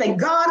at it and say,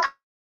 God, I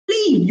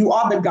believe you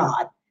are the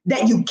God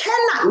that you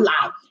cannot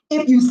lie.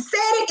 If you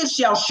said it, it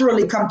shall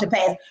surely come to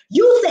pass.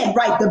 You said,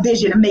 write the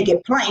vision and make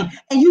it plain.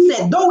 And you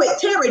said, though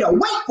it tarry to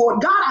wait for it.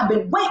 God, I've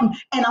been waiting,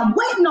 and I'm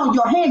waiting on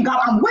your hand,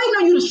 God. I'm waiting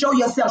on you to show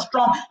yourself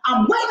strong.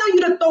 I'm waiting on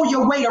you to throw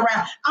your weight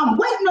around. I'm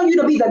waiting on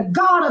you to be the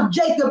God of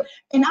Jacob.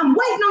 And I'm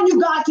waiting on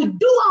you, God, to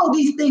do all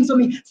these things for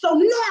me. So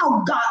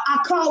now, God,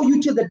 I call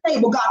you to the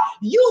table, God.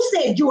 You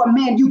said you're a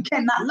man you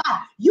cannot lie.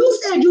 You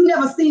said you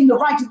never seen the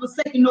righteous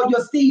forsaken nor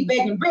your seed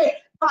begging bread.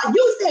 God,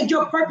 you said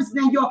your purpose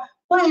and your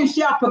plan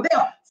shall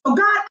prevail. So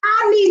God,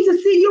 I need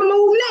to see you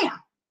move now.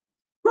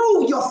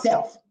 Prove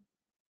yourself.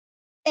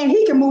 And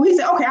he can move. He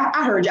said, okay,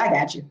 I heard you. I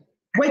got you.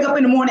 Wake up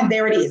in the morning,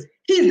 there it is.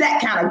 He's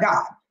that kind of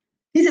God.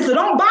 He said, so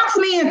don't box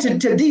me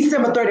into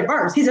December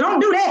 31st. He said, don't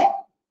do that.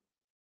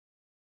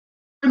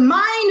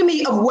 Remind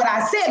me of what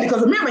I said,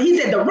 because remember, he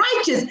said, the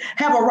righteous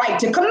have a right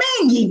to command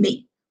ye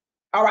me.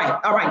 All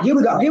right, here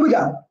we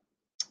go.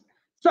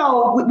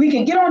 So we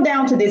can get on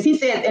down to this. He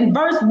says in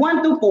verse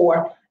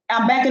 1-4,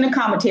 I'm back in the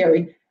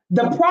commentary.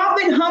 The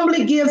prophet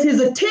humbly gives his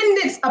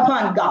attendance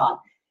upon God.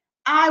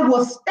 I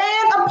will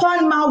stand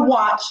upon my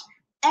watch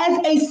as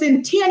a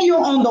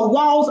sentinel on the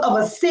walls of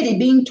a city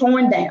being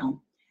torn down.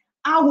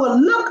 I will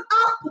look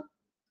up,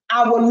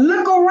 I will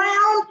look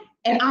around,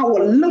 and I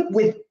will look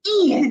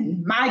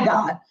within, my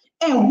God,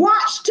 and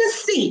watch to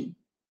see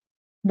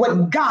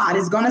what God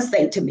is going to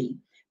say to me.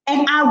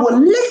 And I will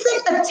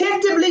listen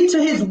attentively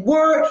to his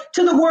word,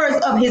 to the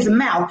words of his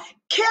mouth,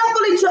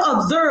 carefully to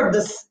observe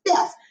the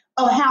steps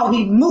of how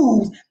he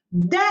moves,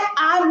 that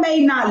I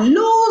may not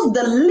lose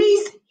the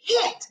least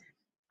hint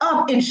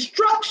of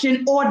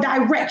instruction or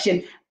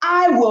direction.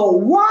 I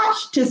will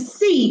watch to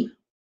see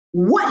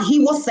what he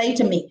will say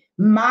to me.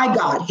 My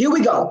God, here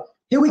we go.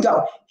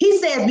 He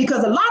says,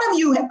 because a lot of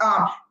you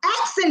are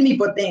asking me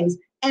for things,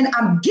 and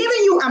I'm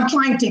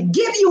trying to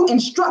give you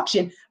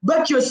instruction,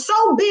 but you're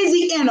so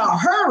busy in a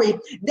hurry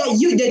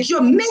that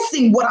you're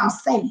missing what I'm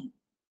saying.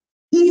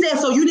 He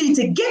says, so you need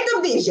to get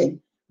the vision.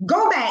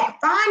 Go back,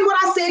 find what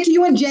I said to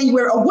you in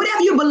January or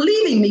whatever you're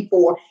believing me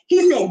for.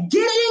 He said,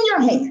 get it in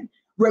your hand.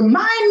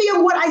 Remind me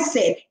of what I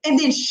said, and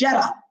then shut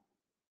up.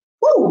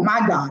 Oh,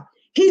 my God.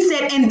 He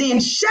said, and then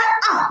shut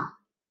up.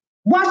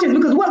 Watch this,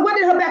 because what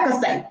did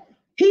Habakkuk say?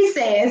 He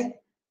says,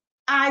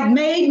 I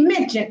made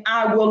mention,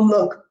 I will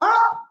look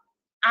up,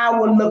 I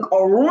will look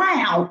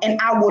around,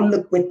 and I will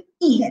look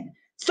within.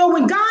 So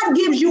when God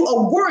gives you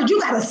a word, you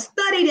got to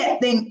study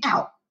that thing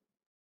out.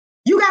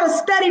 You got to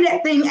study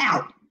that thing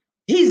out.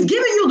 He's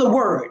giving you the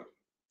word.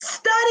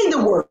 Study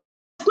the word.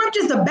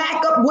 Scriptures to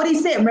back up what he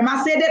said. Remember,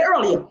 I said that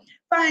earlier.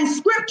 Find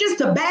scriptures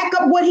to back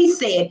up what he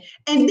said.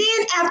 And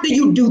then after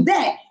you do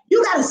that,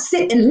 you got to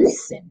sit and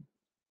listen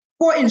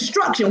for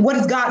instruction. What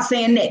is God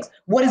saying next?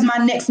 What is my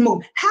next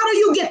move? How do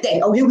you get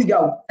that? Oh, here we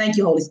go. Thank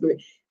you, Holy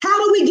Spirit. How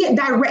do we get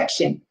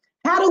direction?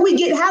 How do we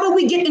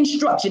get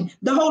instruction?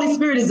 The Holy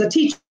Spirit is a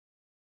teacher.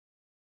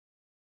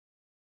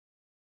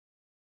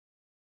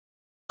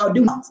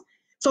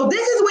 So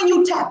this is when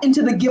you tap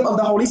into the gift of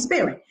the Holy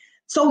Spirit.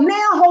 So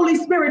now, Holy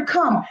Spirit,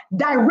 come,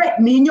 direct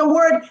me. In your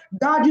word,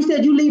 God, you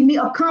said you leave me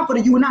a comforter.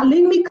 You will not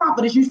leave me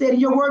comforters. You said in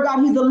your word,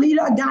 God, he's a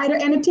leader, a guider,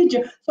 and a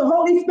teacher. So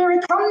Holy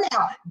Spirit, come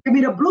now. Give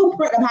me the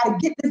blueprint of how to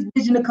get this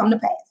vision to come to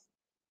pass.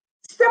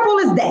 Simple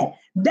as that.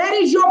 That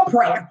is your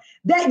prayer.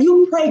 That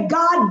you pray,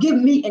 God, give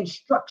me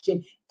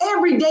instruction.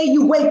 Every day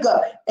you wake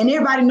up, and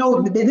everybody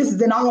knows that this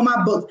is in all of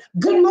my books.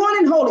 Good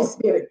morning, Holy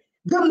Spirit.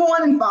 Good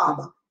morning,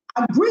 Father.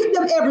 I greet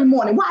them every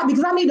morning. Why?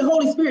 Because I need the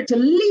Holy Spirit to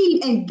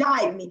lead and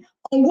guide me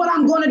on what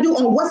I'm going to do,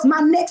 on what's my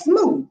next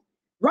move,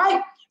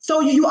 right? So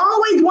you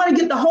always want to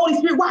get the Holy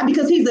Spirit. Why?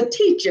 Because he's a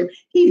teacher.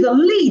 He's a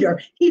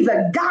leader. He's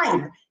a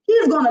guider.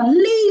 He's going to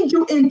lead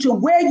you into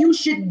where you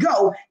should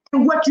go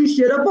and what you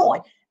should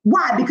avoid.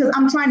 Why? Because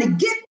I'm trying to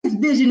get this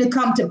vision to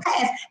come to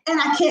pass, and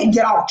I can't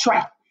get off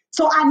track.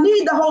 So I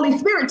need the Holy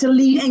Spirit to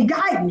lead and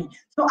guide me.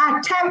 So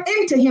I tap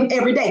into him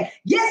every day.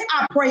 Yes,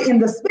 I pray in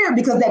the spirit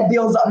because that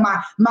builds up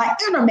my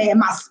inner man,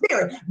 my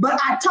spirit. But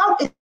I talk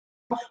to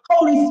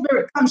Holy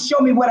Spirit, come show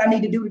me what I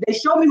need to do today.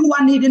 Show me who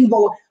I need to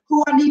avoid,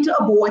 who I need to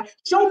avoid.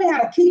 Show me how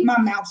to keep my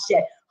mouth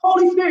shut.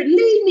 Holy Spirit,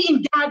 lead me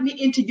and guide me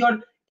into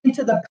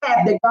the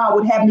path that God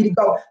would have me to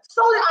go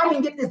so that I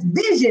can get this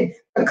vision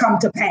to come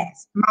to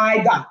pass.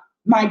 My God,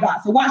 my God.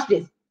 So watch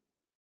this.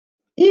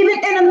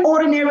 Even in an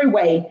ordinary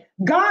way,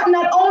 God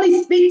not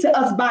only speaks to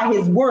us by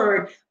his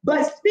word,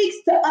 but speaks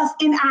to us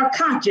in our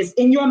conscience,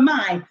 in your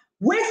mind,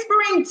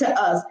 whispering to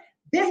us,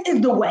 this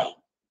is the way,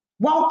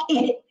 walk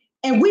in it.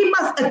 And we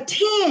must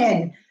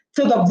attend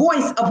to the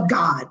voice of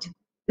God.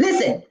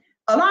 Listen,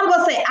 a lot of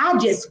us say, I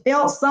just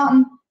felt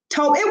something.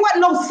 It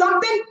wasn't no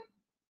something.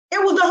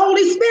 It was the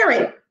Holy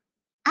Spirit.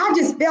 I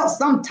just felt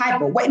some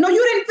type of way. No,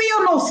 you didn't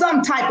feel no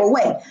some type of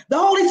way. The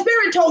Holy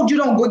Spirit told you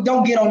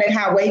don't get on that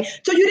highway.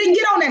 So you didn't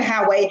get on that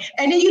highway.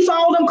 And then you saw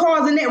all them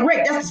cars in that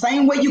wreck. That's the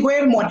same way you go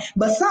every morning.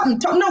 But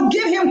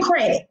give him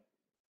credit.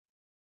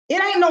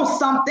 It ain't no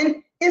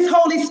something. It's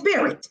Holy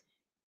Spirit.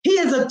 He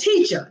is a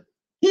teacher.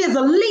 He is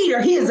a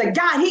leader. He is a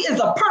guy. He is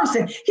a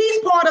person. He's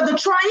part of the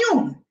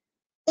triune.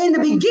 In the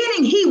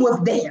beginning, he was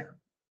there.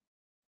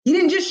 He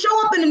didn't just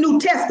show up in the New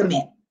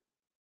Testament.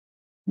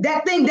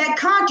 That thing, that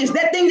conscience,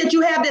 that thing that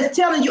you have that's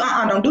telling you,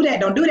 don't do that,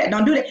 don't do that,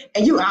 don't do that.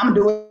 And I'm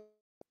doing it.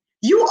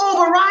 You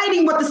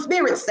overriding what the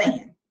Spirit's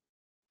saying.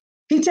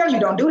 He tell you,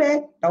 don't do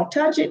that, don't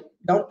touch it,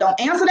 don't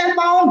answer that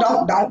phone,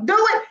 don't do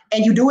it.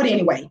 And you do it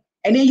anyway.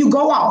 And then you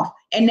go off.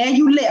 And now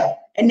you left.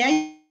 And now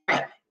you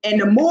right. And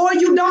the more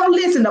you don't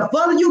listen, the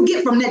further you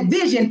get from that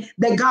vision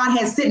that God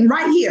has sitting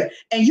right here.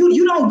 And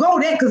you don't go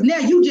there because now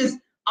you just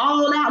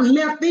all out in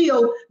left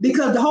field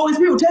because the Holy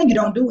Spirit will tell you,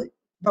 don't do it.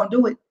 Don't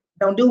do it.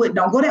 Don't do it.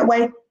 Don't go that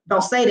way.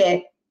 Don't say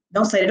that.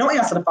 Don't say that. Don't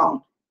answer the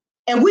phone.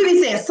 And we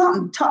be saying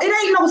something.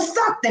 It ain't no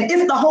something.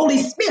 It's the Holy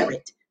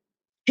Spirit.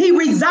 He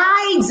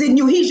resides in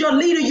you. He's your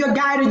leader, your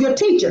guide, your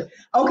teacher.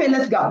 Okay,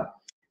 let's go.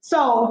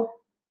 So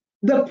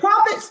the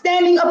prophet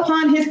standing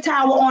upon his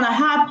tower on a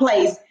high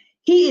place,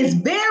 he is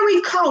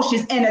very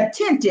cautious and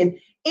attentive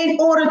in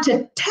order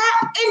to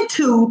tap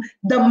into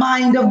the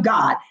mind of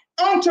God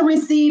and to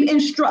receive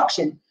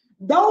instruction.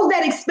 Those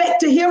that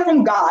expect to hear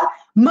from God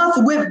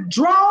must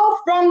withdraw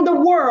from the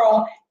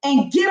world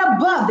and get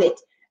above it.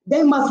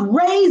 They must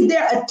raise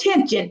their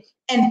attention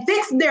and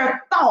fix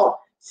their thought,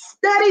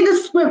 study the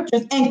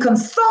scriptures, and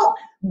consult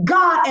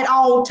God at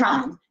all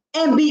times,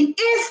 and be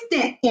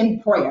instant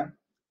in prayer,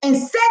 and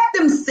set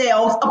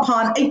themselves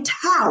upon a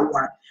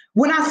tower.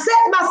 When I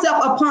set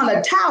myself upon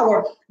a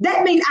tower,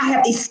 that means I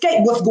have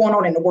escaped what's going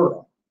on in the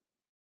world.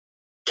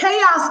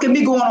 Chaos can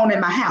be going on in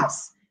my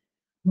house.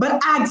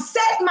 But I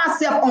set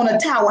myself on a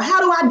tower.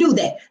 How do I do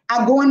that?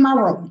 I go in my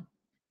room.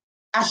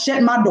 I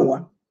shut my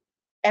door.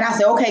 And I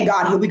say, okay,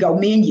 God, here we go.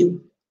 Me and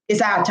you.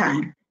 It's our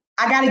time.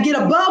 I got to get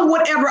above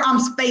whatever I'm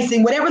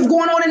facing, whatever's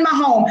going on in my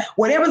home,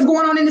 whatever's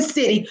going on in the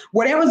city,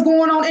 whatever's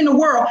going on in the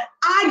world.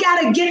 I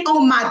got to get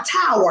on my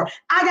tower.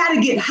 I got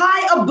to get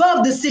high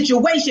above the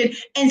situation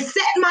and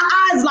set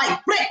my eyes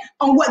like flint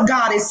on what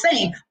God is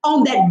saying,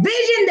 on that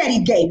vision that he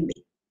gave me.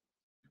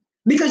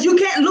 Because you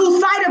can't lose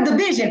sight of the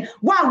vision.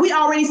 Why? We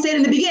already said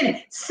in the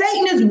beginning,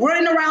 Satan is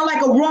running around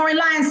like a roaring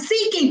lion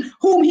seeking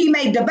whom he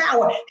may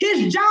devour.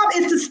 His job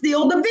is to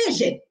steal the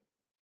vision.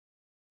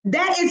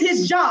 That is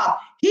his job.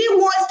 He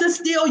wants to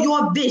steal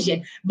your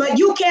vision, but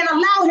you can't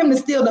allow him to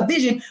steal the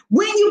vision.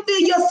 When you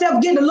feel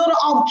yourself getting a little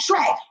off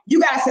track, you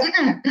got to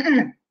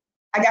say,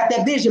 I got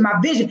that vision, my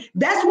vision.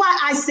 That's why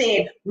I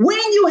said, when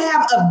you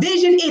have a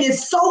vision, it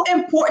is so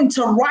important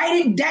to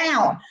write it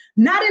down.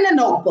 not in a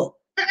notebook.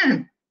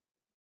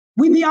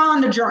 We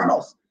beyond the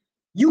journals.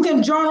 You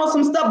can journal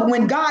some stuff, but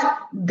when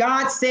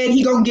God said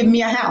he gonna give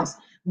me a house,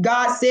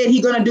 God said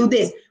he gonna do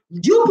this,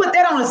 you put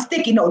that on a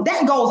sticky note.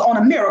 That goes on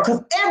a mirror,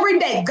 because every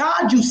day,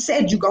 God, you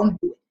said you gonna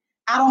do it.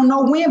 I don't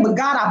know when, but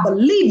God, I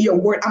believe your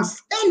word. I'm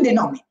standing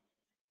on it.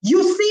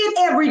 You see it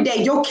every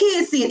day. Your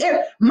kids see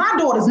it. My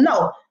daughters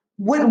know.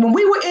 When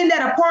we were in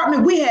that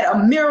apartment, we had a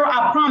mirror.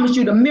 I promise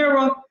you, the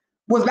mirror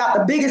was about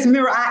the biggest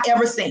mirror I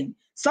ever seen.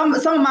 Some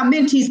of my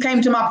mentees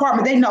came to my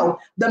apartment. They know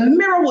the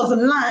mirror was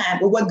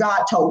aligned with what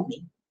God told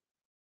me.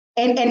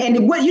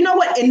 And what, you know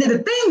what? And the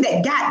thing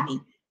that got me,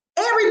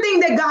 everything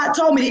that God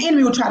told me, the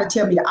enemy would try to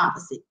tell me the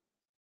opposite.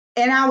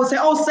 And I would say,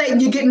 oh, Satan,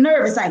 you're getting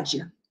nervous, ain't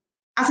you?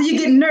 I said, you're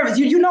getting nervous.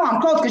 You know I'm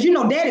close, because you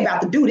know Daddy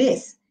about to do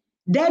this.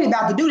 Daddy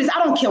about to do this.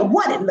 I don't care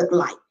what it looked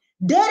like.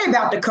 Daddy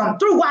about to come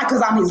through. Why?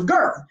 Because I'm his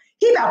girl.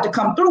 He about to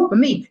come through for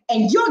me.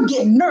 And you're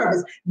getting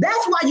nervous.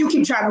 That's why you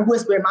keep trying to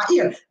whisper in my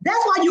ear.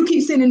 That's why you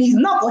keep sending these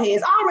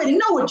knuckleheads. I already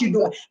know what you're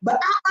doing.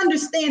 But I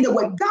understand that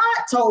what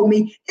God told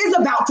me is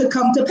about to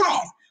come to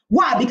pass.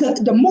 Why? Because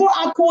the more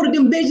I quoted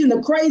them vision,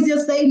 the crazier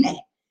Satan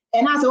acted.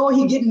 And I said, oh,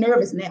 he's getting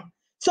nervous now.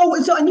 So,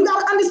 and you got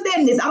to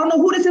understand this. I don't know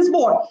who this is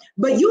for,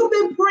 but you've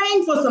been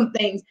praying for some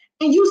things.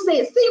 And you say,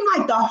 it seemed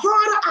like the harder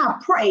I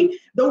pray,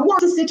 the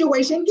worse the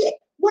situation gets.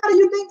 Why do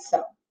you think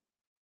so?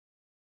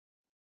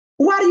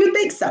 Why do you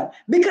think so?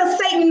 Because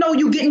Satan knows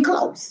you're getting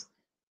close.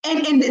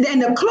 And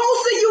the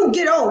closer you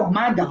get, oh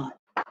my God,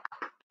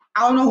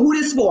 I don't know who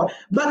this is for,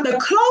 but the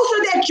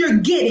closer that you're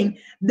getting,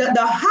 the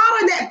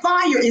hotter that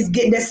fire is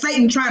getting, that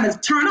Satan trying to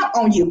turn up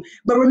on you.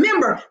 But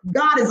remember,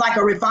 God is like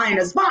a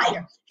refiner's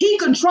fire. He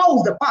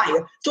controls the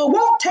fire, so it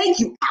won't take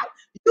you out.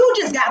 You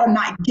just got to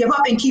not give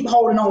up and keep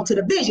holding on to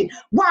the vision.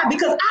 Why?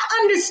 Because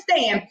I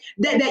understand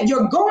that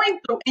you're going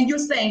through and you're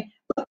saying,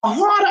 but the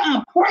harder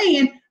I'm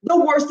praying, the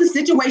worse the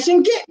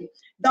situation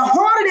gets. The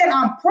harder that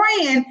I'm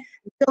praying,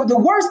 the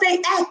worse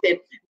they acted.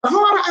 The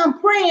harder I'm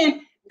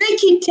praying, they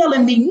keep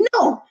telling me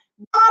no.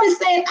 God is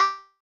saying,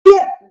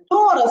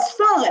 daughter,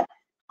 son,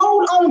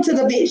 hold on to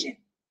the vision.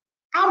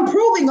 I'm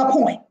proving a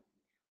point.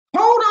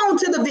 Hold on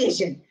to the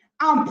vision.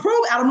 I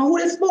don't know who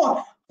this is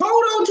for.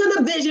 Hold on to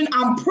the vision.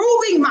 I'm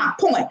proving my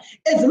point.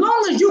 As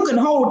long as you can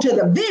hold to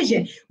the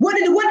vision, what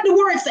did the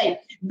word say?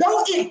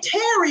 Though it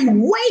tarry,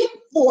 wait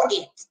for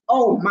it.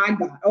 Oh my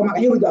God. Oh my God.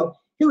 Here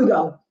we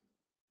go.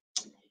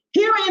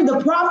 Herein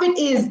the prophet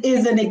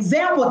is an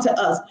example to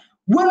us.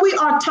 When we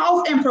are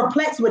tossed and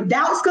perplexed with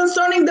doubts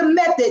concerning the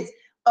methods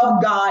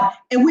of God,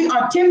 and we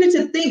are tempted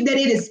to think that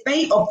it is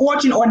fate or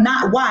fortune or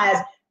not a wise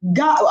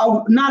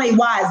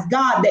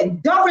God that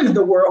governs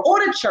the world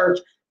or the church,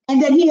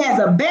 and that he has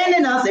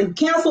abandoned us and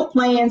canceled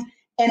plans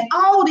and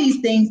all these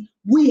things,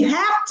 we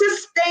have to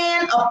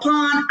stand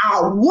upon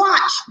our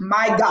watch,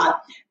 my God,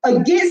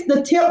 against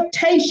the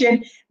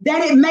temptation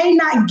that it may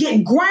not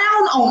get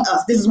ground on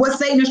us. This is what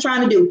Satan is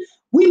trying to do.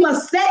 We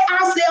must set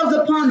ourselves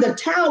upon the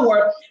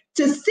tower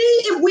to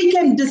see if we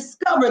can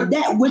discover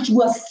that which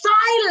will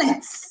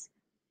silence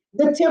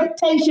the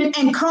temptation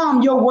and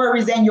calm your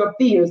worries and your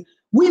fears.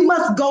 We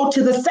must go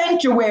to the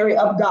sanctuary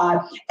of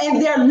God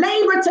and their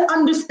labor to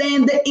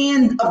understand the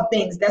end of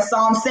things. That's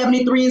Psalm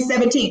 73 and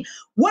 17.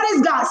 What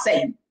is God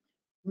saying?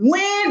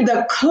 When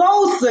the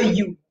closer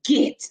you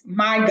get,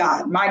 my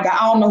God, I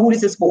don't know who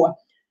this is for.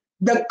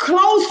 The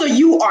closer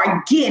you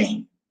are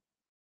getting,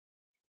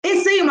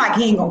 it seems like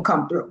he ain't gonna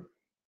come through.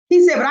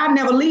 He said, but I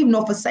never leave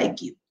nor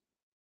forsake you.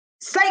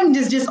 Satan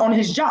is just on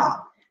his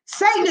job.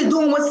 Satan is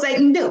doing what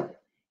Satan do.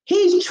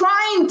 He's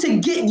trying to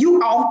get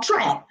you off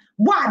track.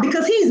 Why?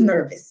 Because he's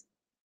nervous.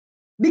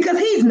 Because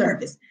he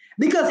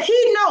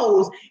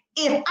knows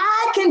if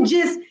I can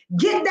just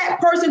get that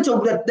person to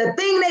the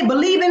thing they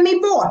believe in me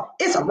for,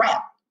 it's a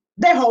wrap.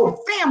 Their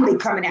whole family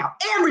coming out,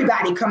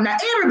 everybody coming out,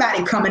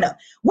 everybody coming up.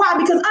 Why?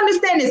 Because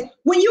understand this,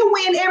 when you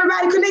win,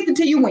 everybody connected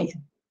to you win.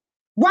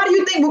 Why do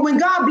you think when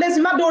God blesses,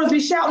 my daughters be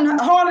shouting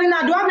harder than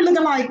I do? I be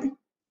looking like,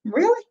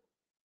 really?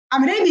 I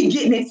mean, they be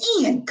getting it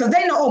in because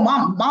they know, oh,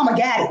 mama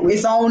got it.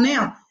 It's on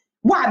now.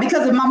 Why?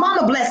 Because if my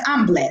mama blessed,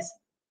 I'm blessed.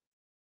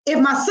 If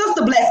my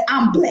sister blessed,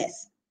 I'm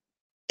blessed.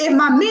 If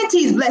my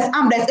mentees blessed,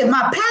 I'm blessed. If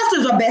my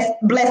pastors are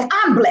blessed,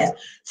 I'm blessed.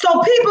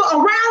 So people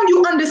around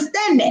you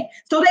understand that.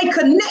 So they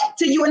connect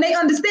to you and they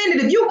understand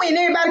that if you win,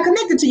 everybody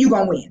connected to you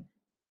gonna win.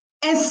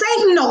 And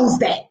Satan knows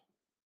that.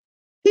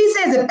 He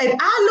says, if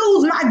I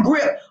lose my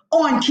grip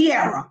on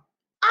Kiara,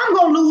 I'm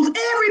gonna lose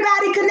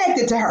everybody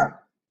connected to her.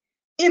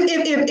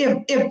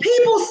 If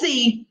people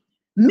see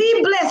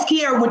me bless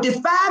Kiara with this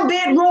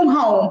 5-bedroom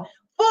home,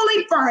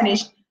 fully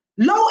furnished,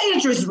 low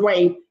interest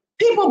rate,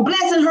 people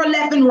blessing her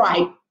left and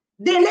right,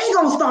 then they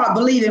gonna start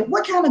believing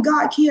what kind of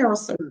God Kiara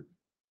serves.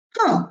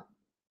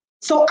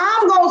 So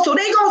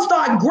they gonna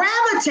start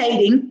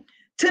gravitating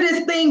to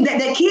this thing that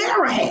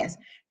Kiara has.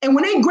 And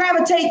when they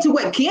gravitate to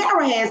what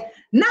Kiara has,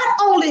 not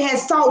only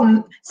has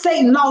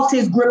Satan lost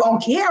his grip on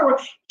Kiara,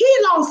 he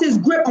lost his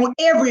grip on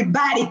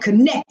everybody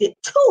connected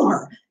to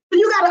her. So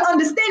you got to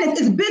understand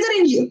it's bigger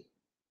than you.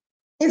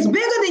 It's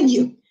bigger than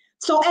you.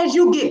 So as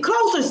you get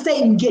closer,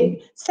 Satan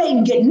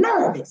get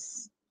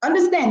nervous.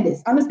 Understand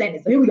this. Understand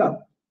this. So here we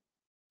go.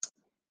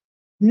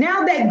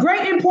 Now that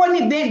great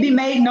important event be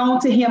made known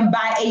to him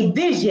by a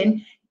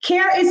vision,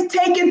 care is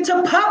taken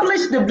to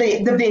publish the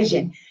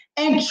vision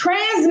and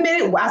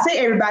transmit it. Well, I say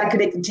everybody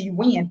connected to you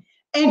win.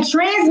 And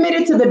transmit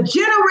it to the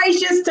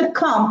generations to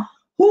come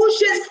who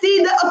should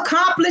see the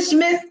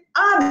accomplishments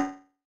of it.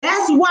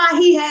 That's why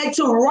he had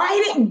to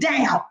write it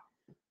down.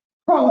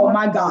 Oh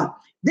my God.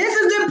 This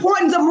is the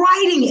importance of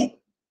writing it.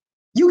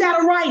 You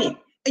got to write it.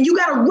 And you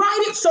got to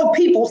write it so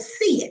people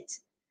see it.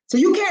 So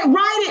you can't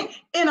write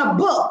it in a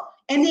book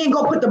and then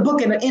go put the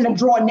book in a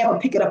drawer and never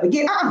pick it up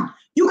again.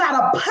 You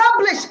got to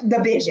publish the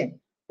vision.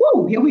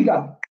 Woo, here we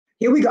go.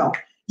 Here we go.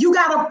 You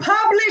got to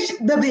publish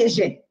the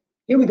vision.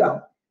 Here we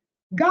go.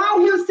 God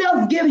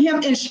himself give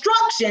him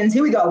instructions.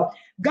 Here we go.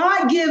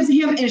 God gives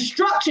him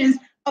instructions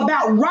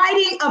about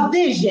writing a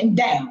vision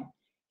down.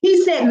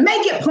 He said,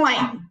 make it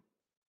plain.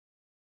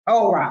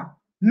 All right.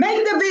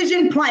 Make the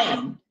vision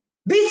plain.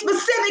 Be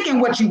specific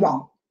in what you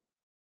want.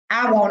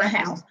 I want a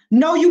house.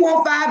 No, you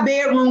want 5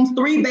 bedrooms,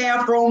 3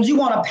 bathrooms. You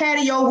want a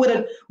patio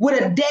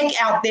with a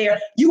deck out there.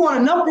 You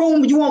want enough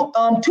room. You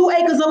want 2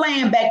 acres of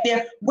land back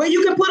there where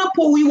you can put a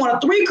pool. You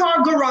want a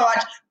 3-car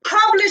garage.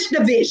 Publish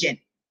the vision.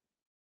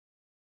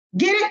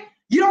 Get it?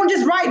 You don't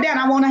just write down,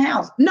 I want a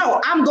house. No,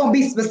 I'm going to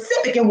be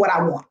specific in what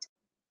I want.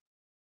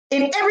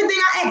 In everything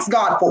I ask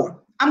God for,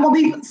 I'm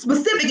going to be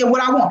specific in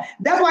what I want.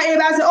 That's why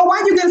everybody said, oh,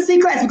 why you get a C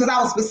class? Because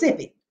I was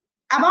specific.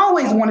 I've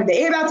always wanted that.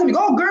 Everybody told me,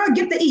 oh, girl,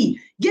 get the E,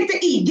 get the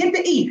E, get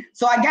the E.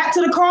 So I got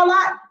to the car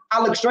lot.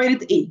 I looked straight at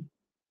the E.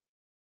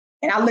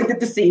 And I looked at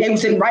the C. They were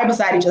sitting right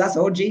beside each other. I said,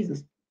 oh,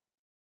 Jesus.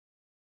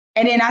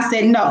 And then I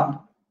said,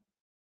 no.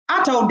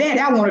 I told Daddy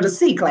I wanted a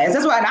C class.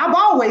 That's why I've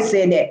always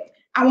said that.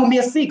 I want me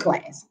a C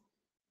class.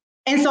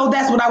 And so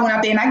that's what I went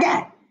out there and I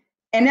got.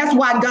 And that's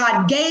why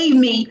God gave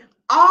me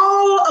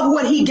all of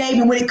what he gave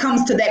me when it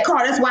comes to that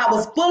car. That's why I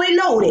was fully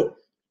loaded.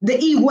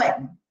 The E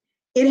wasn't.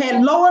 It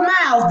had lower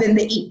miles than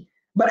the E.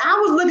 But I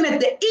was looking at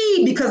the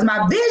E because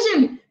my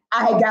vision,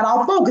 I had got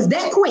off focus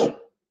that quick.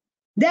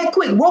 That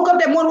quick. Woke up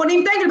that morning, wasn't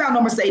even thinking about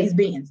no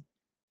Mercedes-Benz.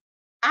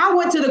 I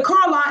went to the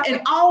car lot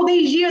and all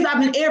these years,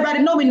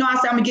 everybody know me, I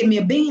said, I'm gonna get me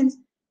a Benz.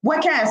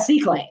 What kind of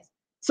C class? As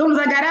soon as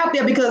I got out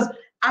there, because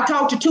I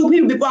talked to 2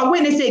 people before I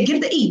went, they said,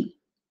 get the E.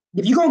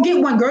 If you're gonna get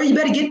one, girl, you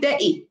better get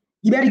that E.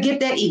 You better get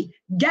that E.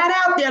 Got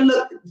out there,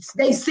 look,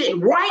 they sit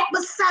right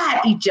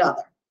beside each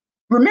other.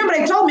 Remember,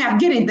 they told me I could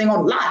get anything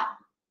on the lot.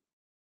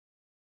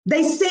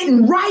 They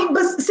sitting right,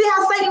 see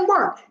how Satan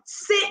worked?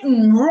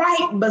 Sitting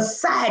right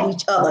beside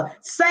each other.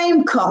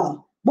 Same color.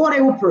 Boy,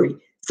 they were pretty.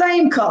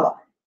 Same color.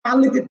 I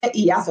looked at that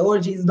E. I said, oh,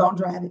 Jesus, don't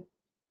drive it.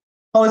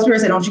 Holy Spirit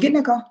said, don't you get in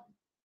that car?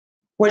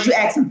 What you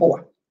asking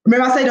for?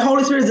 Remember I said the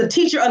Holy Spirit is a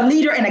teacher, a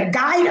leader, and a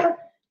guider?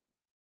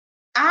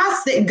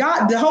 I said,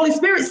 God, the Holy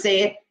Spirit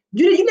said,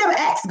 you never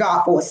asked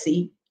God for a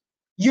C.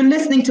 You're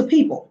listening to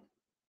people.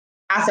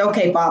 I said,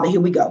 okay, Father, here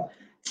we go.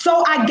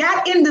 So I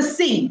got in the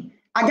C.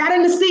 I got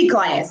in the C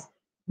class.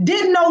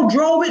 Didn't know,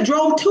 drove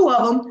 2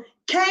 of them,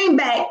 came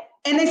back,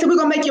 and they said, we're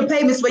going to make your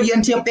payments for you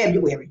until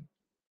February.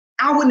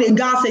 I wouldn't, and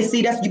God said, see,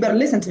 you better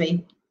listen to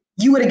me.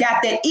 You would have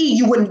got that E.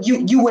 You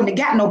wouldn't have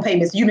got no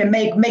payments. You'd been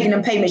making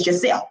them payments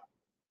yourself.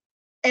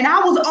 And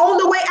I was on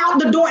the way out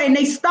the door, and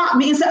they stopped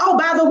me and said, oh,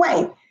 by the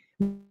way,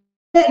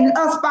 letting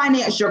us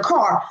finance your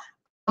car.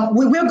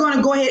 We're going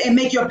to go ahead and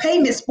make your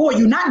payments for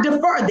you, not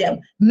defer them,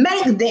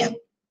 make them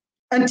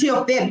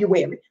until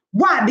February.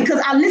 Why?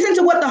 Because I listened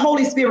to what the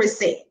Holy Spirit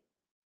said.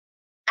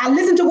 I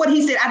listened to what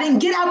he said. I didn't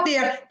get out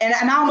there and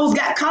I almost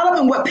got caught up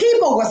in what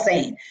people were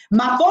saying.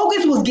 My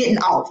focus was getting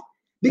off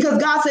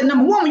because God said,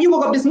 number one, when you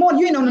woke up this morning,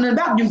 you ain't know nothing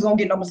about you was going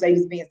to get no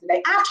Mercedes-Benz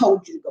today. I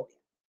told you to go there.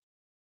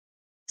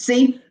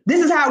 See,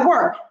 this is how it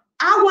worked.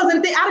 I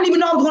didn't even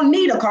know I was going to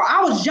need a car.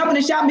 I was jumping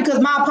and shouting because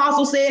my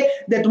apostle said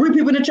that 3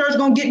 people in the church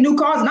going to get new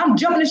cars, and I'm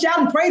jumping and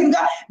shouting, praising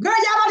God. Girl,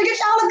 y'all about to get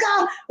y'all a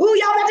car. Ooh,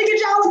 y'all about to get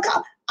y'all a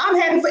car. I'm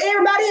happy for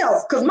everybody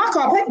else because my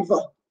car paid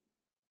for.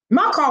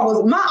 My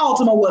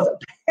Altima was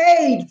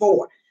paid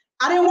for.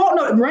 I didn't want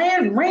no,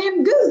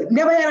 ran good.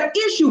 Never had an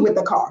issue with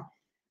the car.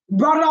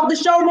 Brought it off the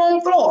showroom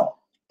floor.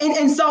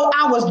 And so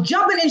I was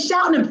jumping and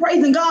shouting and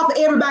praising God for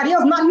everybody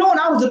else, not knowing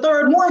I was the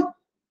 3rd one.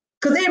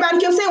 Because everybody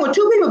kept saying, well,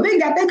 2 people been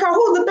got their car.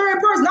 Who's the 3rd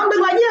person? I'm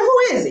just like, yeah, who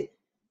is it?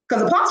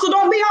 Because Apostle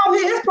don't be on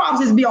here. His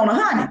prophecies be on the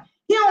honey.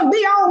 He don't be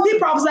on, he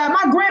prophesied.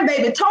 My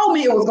grandbaby told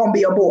me it was going to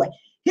be a boy.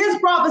 His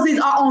prophecies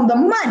are on the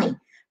money.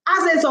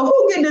 I said, so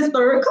who get this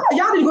 3rd car?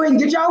 Y'all need to go ahead and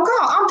get y'all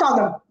car. I'm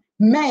talking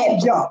mad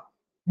jump.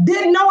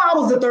 Didn't know I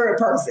was the 3rd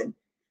person.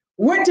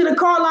 Went to the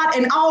car lot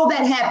and all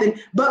that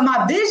happened. But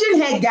my vision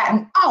had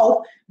gotten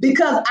off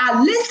because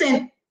I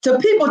listened to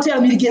people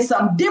telling me to get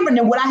something different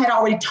than what I had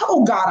already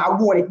told God I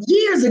wanted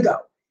years ago.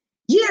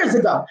 Years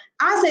ago.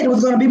 I said it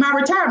was going to be my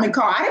retirement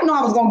car. I didn't know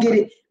I was going to get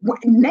it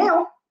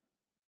now.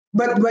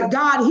 But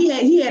God,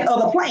 he had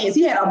other plans.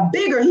 He had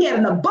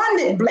an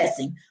abundant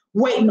blessing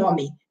waiting on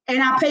me.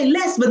 And I paid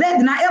less for that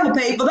than I ever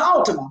paid for the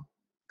Altima.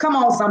 Come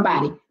on,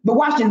 somebody. But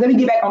watch this. Let me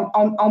get back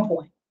on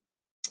point.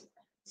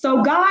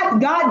 So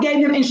God gave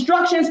him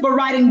instructions for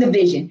writing the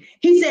vision.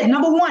 He said,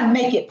 number 1,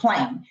 make it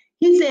plain.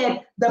 He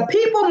said, the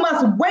people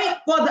must wait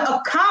for the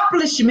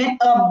accomplishment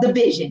of the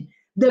vision.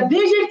 The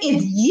vision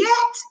is yet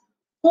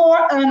for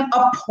an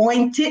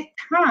appointed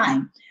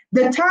time.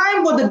 The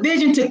time for the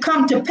vision to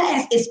come to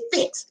pass is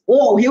fixed.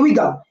 Oh, here we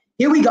go.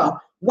 Here we go.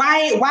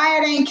 Why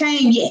it ain't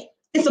came yet?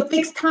 It's a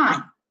fixed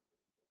time.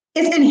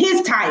 It's in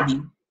his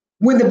timing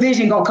when the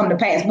vision gonna come to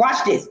pass.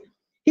 Watch this.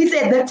 He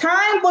said the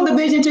time for the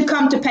vision to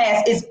come to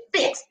pass is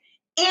fixed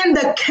in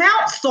the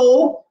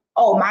counsel.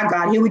 Oh my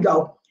God, here we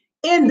go.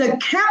 In the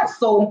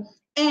counsel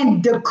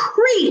and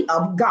decree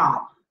of God.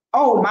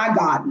 Oh my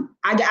God,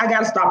 I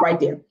gotta stop right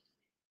there.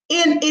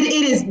 It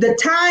is the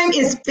time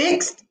is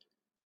fixed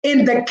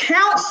in the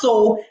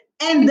counsel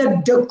and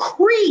the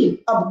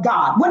decree of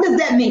God. What does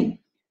that mean?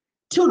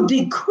 To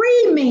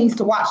decree means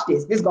to watch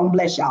this. This is gonna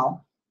bless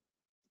y'all.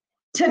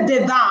 To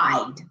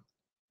divide,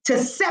 to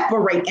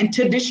separate, and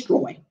to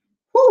destroy.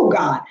 Oh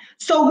God.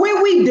 So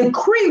when we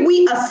decree,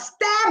 we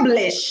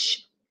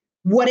establish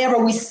whatever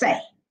we say,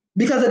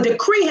 because a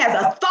decree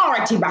has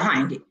authority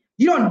behind it.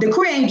 You don't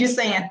decree ain't just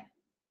saying,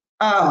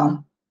 I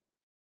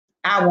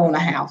want a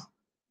house.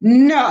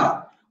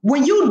 No.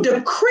 When you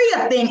decree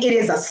a thing, it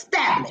is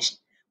established.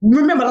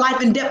 Remember,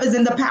 life and death is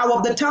in the power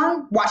of the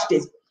tongue. Watch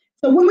this.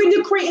 So when we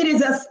decree, it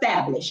is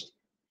established.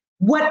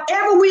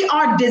 Whatever we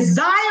are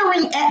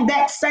desiring at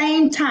that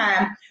same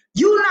time,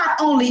 you not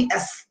only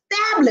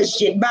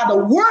establish it by the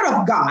word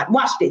of God,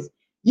 watch this,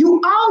 you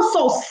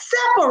also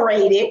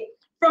separate it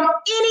from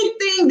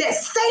anything that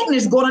Satan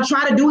is going to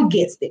try to do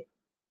against it.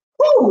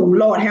 Oh,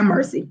 Lord have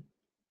mercy.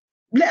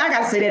 I got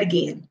to say that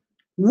again.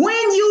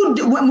 When you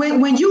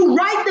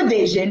write the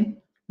vision,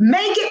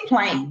 make it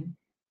plain,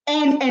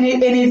 and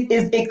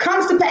it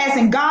comes to pass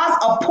in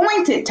God's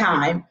appointed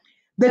time,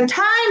 the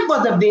time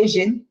for the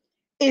vision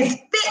is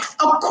fixed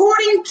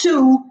according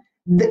to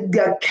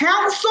the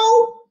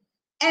counsel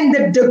and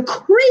the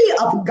decree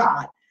of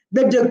God.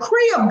 The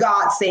decree of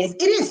God says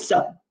it is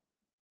so.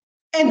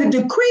 And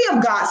the decree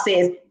of God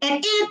says,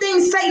 and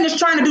anything Satan is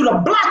trying to do to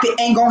block it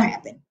ain't gonna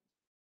happen.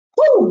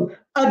 Whew.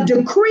 A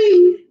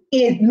decree,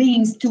 it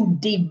means to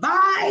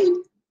divide,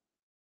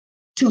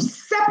 to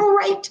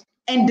separate,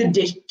 and to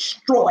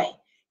destroy.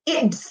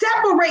 It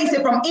separates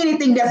it from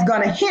anything that's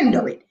gonna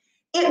hinder it.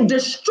 It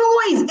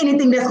destroys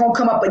anything that's going to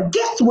come up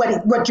against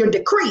what you're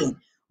decreeing.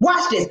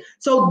 Watch this.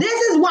 So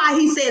this is why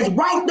he says,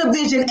 write the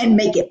vision and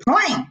make it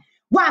plain.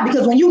 Why?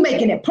 Because when you're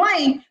making it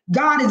plain,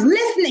 God is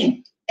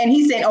listening. And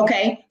he said,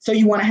 okay, so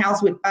you want a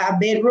house with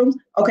 5 bedrooms?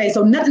 Okay,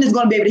 so nothing is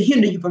going to be able to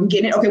hinder you from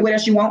getting it. Okay, what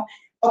else you want?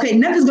 Okay,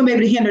 nothing's going to be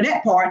able to hinder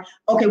that part.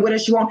 Okay, what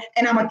else you want?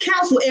 And I'm going to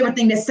counsel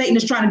everything that Satan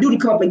is trying to do to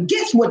come up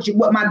against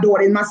what my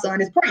daughter and my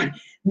son is praying.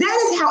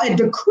 That is how a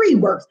decree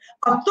works.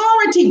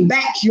 Authority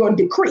backs your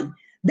decree.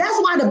 That's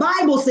why the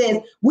Bible says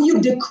when you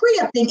decree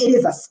a thing, it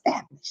is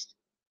established.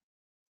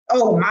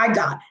 Oh my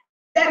God.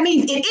 That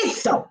means it is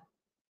so.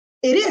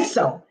 It is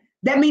so.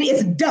 That means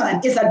it's done.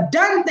 It's a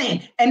done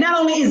thing. And not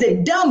only is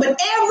it done, but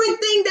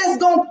everything that's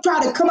going to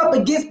try to come up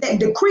against that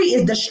decree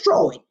is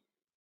destroyed.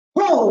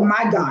 Oh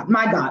my God,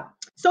 my God.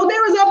 So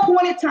there is an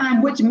appointed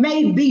time which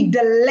may be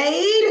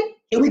delayed.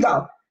 Here we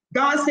go.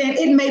 God said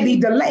it may be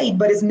delayed,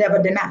 but it's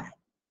never denied.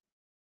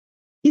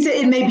 He said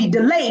it may be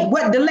delayed.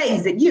 What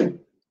delays it? You.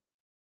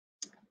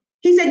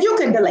 He said, you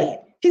can delay it.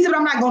 He said,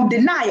 I'm not going to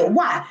deny it.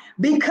 Why?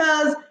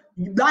 Because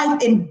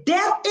life and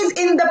death is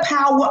in the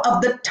power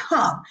of the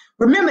tongue.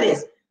 Remember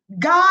this.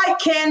 God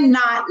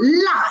cannot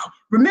lie.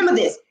 Remember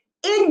this.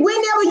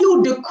 Whenever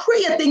you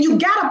decree a thing, you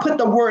got to put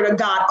the word of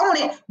God on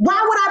it.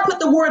 Why would I put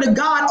the word of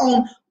God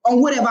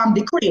on whatever I'm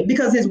decreeing?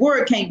 Because his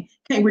word can't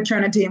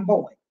return unto him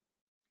void.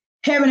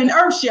 Heaven and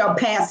earth shall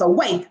pass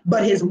away,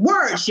 but his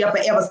word shall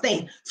forever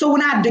stand. So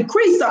when I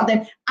decree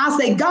something, I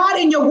say, God,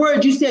 in your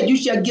word, you said you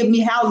shall give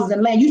me houses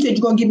and land. You said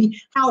you're going to give me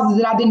houses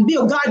that I didn't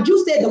build. God,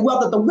 you said the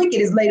wealth of the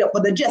wicked is laid up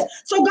for the just.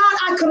 So God,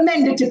 I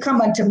command it to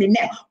come unto me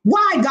now.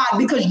 Why, God?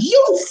 Because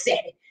you said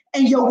it,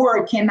 and your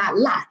word cannot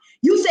lie.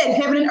 You said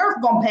heaven and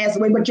earth going to pass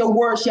away, but your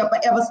word shall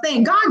forever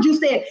stand. God, you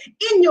said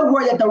in your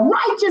word that the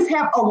righteous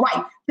have a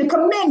right to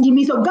commend you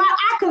me. So God,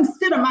 I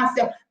consider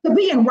myself to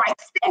be in right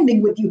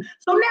standing with you.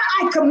 So now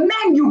I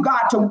command you,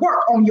 God, to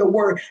work on your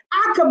word.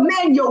 I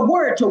command your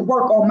word to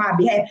work on my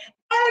behalf.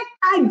 And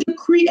I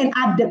decree and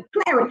I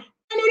declare it. And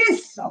it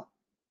is so.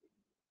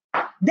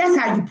 That's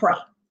how you pray.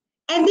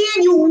 And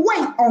then you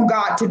wait on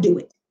God to do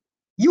it.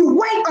 You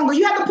wait on God.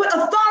 You have to put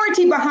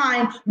authority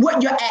behind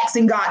what you're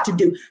asking God to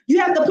do. You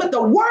have to put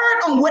the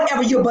word on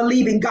whatever you're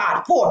believing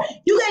God for.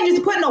 You can't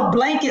just put no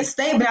blanket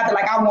statement out there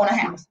like, I want a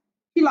house.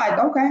 You're like,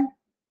 okay.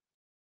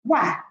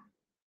 Why?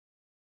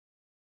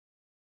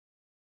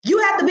 You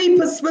have to be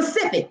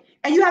specific,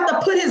 and you have to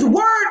put his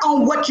word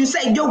on what you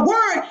say. Your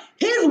word,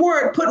 his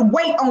word put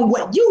weight on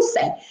what you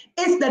say.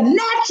 It's the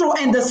natural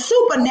and the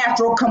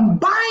supernatural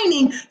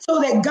combining so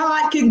that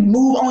God can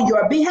move on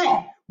your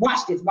behalf.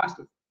 Watch this, watch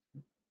this.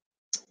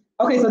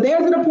 Okay, so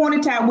there's an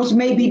appointed time which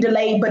may be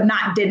delayed but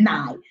not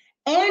denied.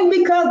 And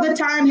because the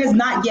time has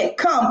not yet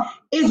come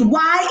is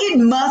why it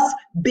must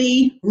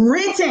be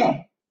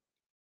written.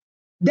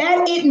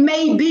 that it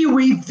may be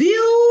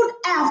reviewed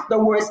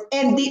afterwards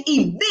and the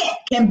event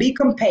can be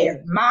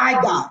compared. My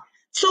God.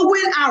 So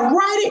when I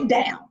write it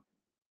down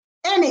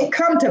and it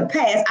come to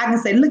pass, I can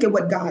say, look at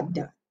what God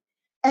done.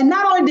 And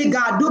not only did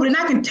God do it, and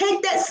I can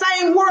take that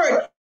same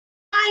word,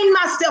 find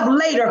myself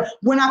later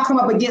when I come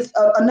up against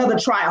another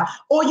trial.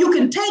 Or you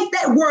can take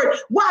that word.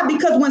 Why?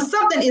 Because when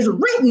something is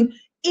written,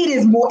 it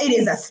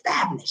is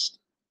established.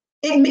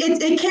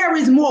 It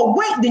carries more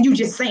weight than you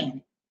just saying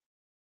it.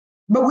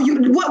 But when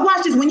you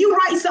watch this, when you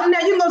write something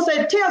down, you're gonna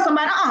say, tell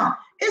somebody,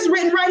 it's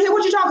written right here.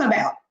 What you talking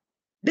about?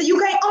 That you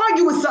can't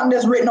argue with something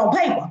that's written on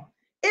paper.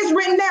 It's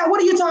written down. What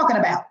are you talking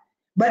about?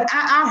 But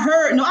I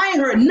ain't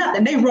heard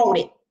nothing. They wrote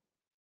it.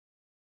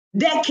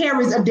 That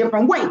carries a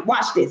different weight.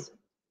 Watch this.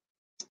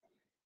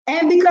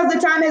 And because the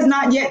time has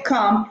not yet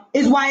come,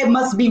 is why it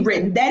must be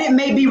written, that it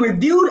may be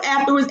reviewed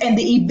afterwards and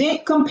the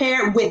event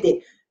compared with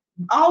it.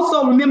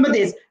 Also, remember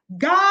this,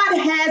 God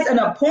has an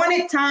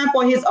appointed time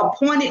for his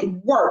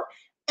appointed work,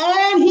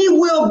 and he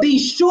will be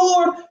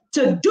sure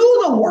to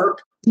do the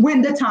work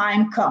when the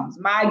time comes.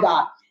 My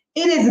God,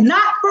 it is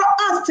not for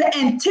us to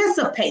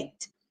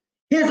anticipate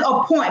his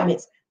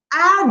appointments.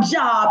 Our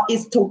job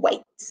is to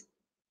wait.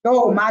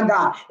 Oh my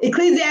God.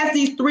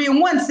 Ecclesiastes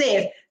 3:1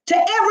 says, to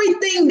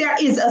everything there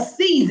is a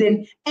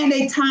season and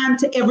a time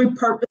to every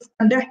purpose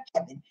under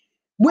heaven.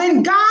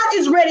 When God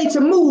is ready to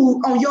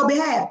move on your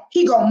behalf,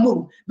 he gonna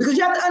move. Because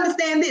you have to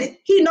understand this,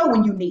 he know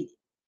when you need it.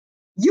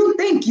 You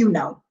think you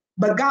know,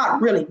 but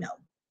God really knows.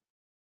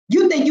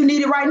 You think you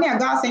need it right now.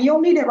 God saying, you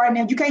don't need it right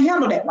now. You can't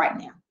handle that right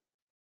now.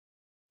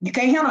 You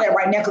can't handle that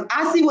right now because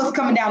I see what's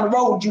coming down the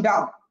road. You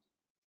don't.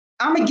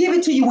 I'm going to give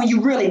it to you when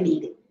you really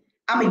need it.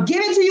 I'm going to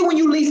give it to you when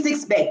you least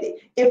expect it.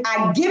 If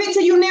I give it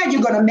to you now,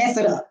 you're going to mess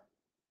it up.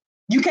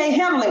 You can't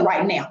handle it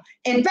right now.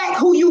 In fact,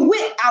 who you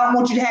with, I don't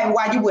want you to have it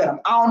while you're with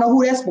them. I don't know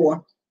who that's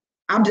for.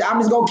 I'm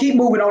just going to keep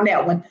moving on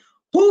that one.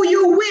 Who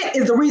you with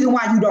is the reason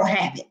why you don't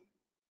have it.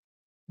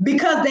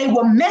 Because they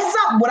will mess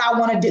up what I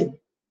want to do.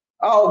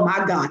 Oh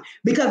my God.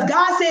 Because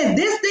God says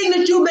this thing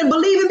that you've been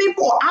believing me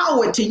for, I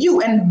owe it to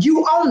you and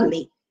you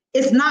only.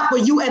 It's not for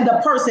you and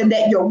the person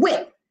that you're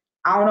with.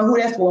 I don't know who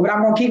that's for, but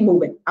I'm going to keep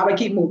moving. I'm going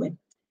to keep moving.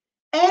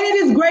 And it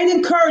is great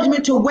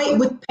encouragement to wait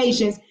with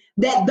patience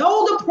that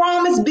though the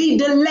promise be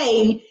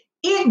delayed,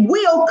 it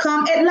will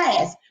come at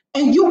last.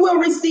 And you will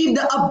receive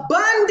the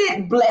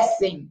abundant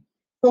blessing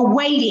for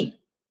waiting.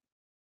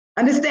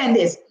 Understand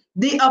this.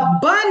 The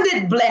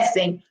abundant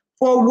blessing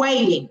for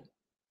waiting.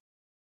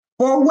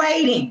 For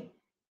waiting.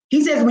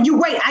 He says, when you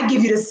wait, I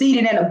give you the seed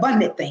and an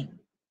abundant thing.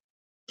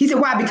 He said,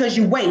 why? Because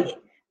you waited.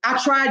 I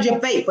tried your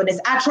faithfulness.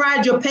 I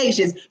tried your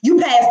patience.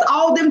 You passed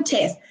all them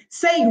tests.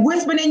 Satan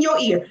whispering in your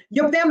ear.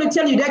 Your family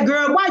telling you that,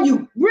 girl, why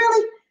you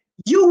really?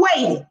 You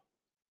waited.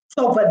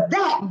 So for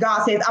that,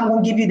 God says, I'm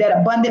going to give you that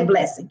abundant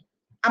blessing.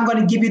 I'm going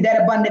to give you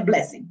that abundant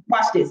blessing.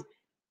 Watch this.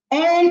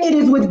 And it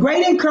is with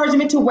great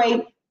encouragement to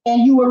wait,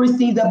 and you will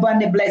receive the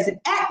abundant blessing.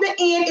 At the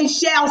end, it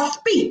shall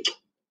speak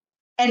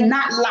and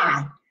not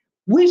lie.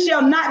 We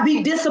shall not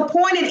be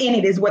disappointed in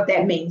it, is what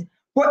that means.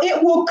 For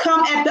it will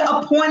come at the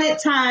appointed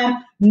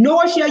time,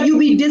 nor shall you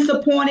be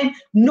disappointed,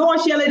 nor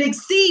shall it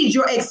exceed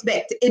your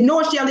expectations,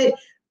 nor shall it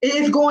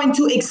is going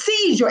to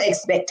exceed your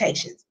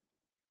expectations.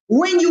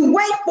 When you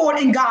wait for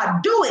it and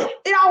God do it,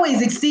 it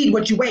always exceeds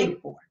what you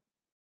waited for,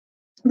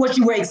 what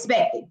you were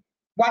expecting.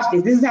 Watch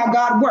this. This is how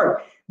God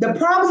works. The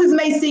promises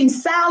may seem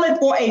silent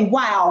for a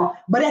while,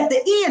 but at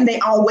the end, they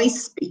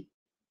always speak.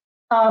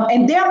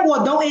 And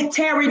therefore, though it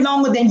tarry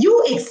longer than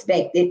you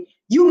expected,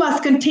 you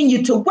must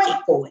continue to wait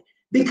for it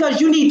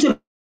because you need to be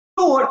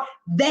sure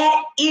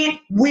that it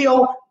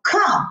will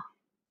come.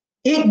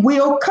 It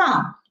will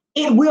come.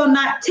 It will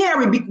not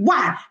tarry.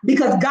 Why?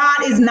 Because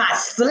God is not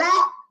slack,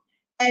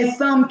 as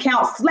some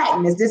count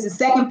slackness. This is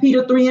 2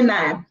 Peter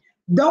 3:9.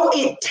 Though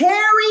it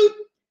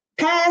tarry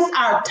past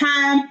our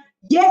time,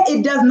 yet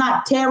it does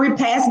not tarry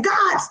past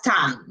God's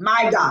time.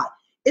 My God,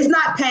 it's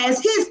not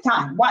past his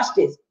time. Watch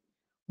this.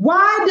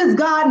 Why does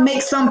God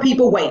make some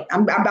people wait?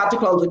 I'm about to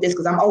close with this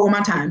because I'm over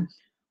my time.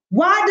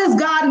 Why does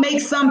God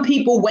make some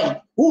people wait?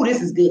 Oh,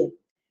 this is good.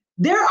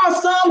 There are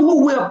some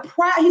who will,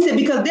 he said,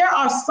 because there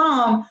are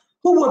some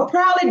who will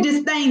proudly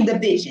disdain the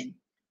vision,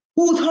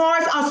 whose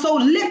hearts are so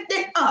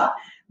lifted up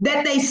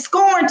that they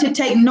scorn to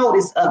take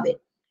notice of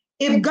it.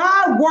 If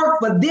God worked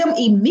for them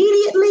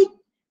immediately,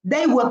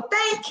 they will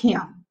thank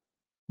him,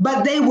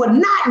 but they will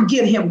not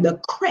give him the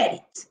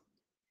credit.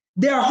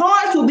 Their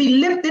hearts will be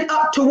lifted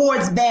up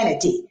towards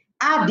vanity.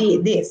 I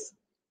did this.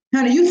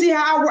 Honey, you see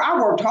how I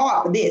worked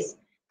hard for this.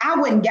 I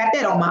wouldn't got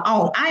that on my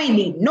own. I ain't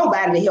need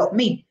nobody to help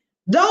me.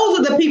 Those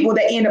are the people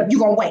that end up, you're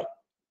going to wait.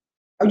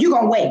 Or you're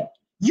going to wait.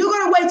 You're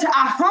going to wait till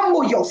I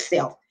humble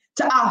yourself,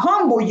 till I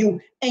humble you,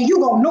 and you're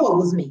going to know it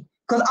was me.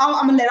 Because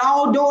I'm going to let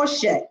all doors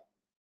shut.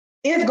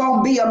 It's going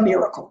to be a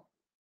miracle.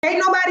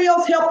 Ain't nobody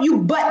else help you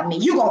but me.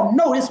 You're going to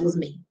know this was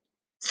me.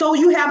 So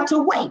you have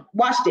to wait.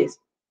 Watch this.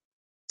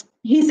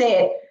 He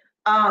said,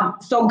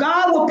 so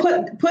God will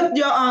put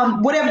your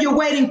whatever you're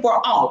waiting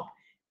for off,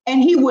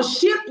 and he will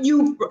shift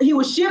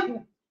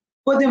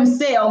for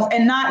themselves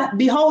and not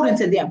beholden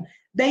to them.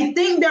 They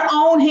think their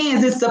own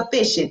hands is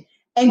sufficient,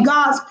 and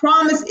God's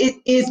promise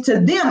is to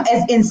them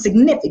as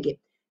insignificant.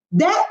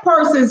 That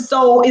person's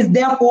soul is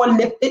therefore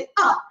lifted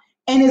up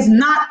and is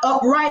not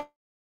upright.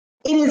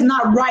 It is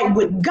not right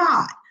with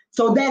God.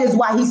 So that is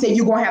why he said,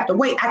 you're going to have to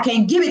wait. I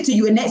can't give it to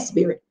you in that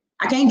spirit.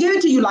 I can't give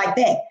it to you like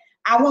that.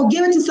 I won't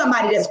give it to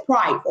somebody that's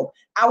prideful.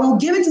 I won't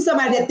give it to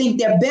somebody that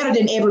thinks they're better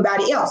than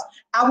everybody else.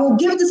 I won't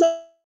give it to somebody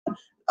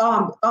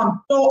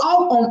throw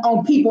off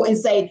on people and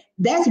say,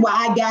 that's why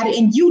I got it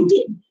and you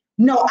didn't.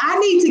 No, I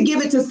need to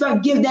give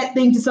that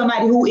thing to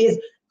somebody who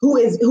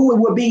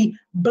will be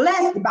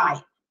blessed by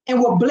it and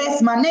will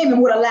bless my name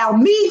and would allow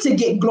me to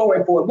get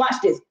glory for it. Watch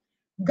this.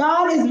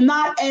 God is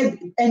not as,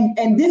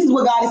 and this is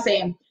what God is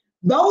saying.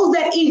 Those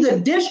that either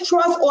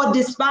distrust or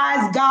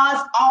despise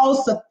God's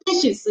all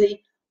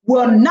sufficiency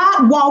will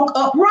not walk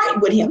upright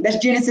with him. That's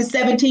Genesis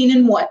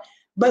 17:1.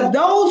 But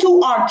those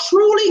who are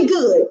truly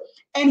good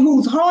and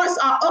whose hearts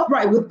are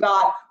upright with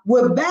God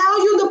will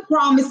value the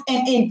promise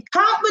and in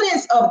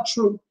confidence of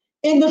truth,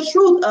 in the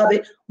truth of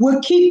it, will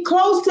keep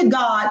close to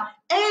God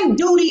and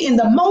duty in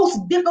the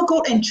most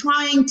difficult and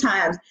trying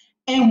times,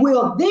 and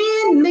will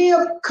then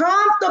live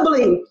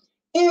comfortably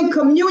in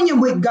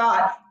communion with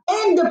God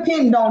and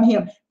depend on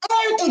him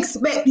and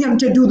expect him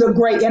to do the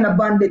great and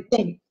abundant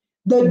thing.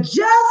 The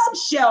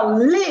just shall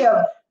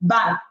live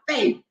by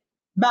faith,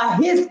 by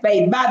his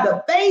faith, by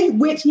the faith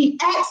which he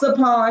acts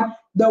upon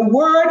the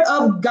word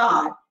of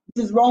God.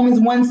 This is Romans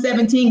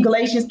 1:17,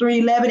 Galatians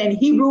 3:11, and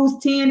Hebrews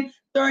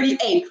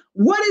 10:38.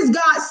 What is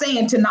God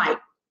saying tonight?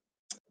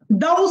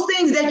 Those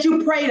things that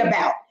you prayed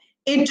about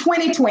in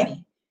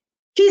 2020.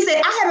 He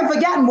said, I haven't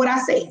forgotten what I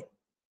said.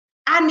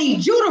 I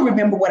need you to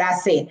remember what I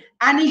said.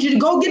 I need you to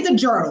go get the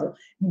journal,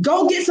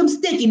 go get some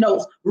sticky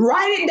notes,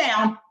 write it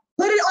down,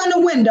 put it on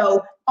the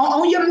window,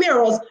 on your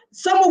mirrors,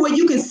 somewhere where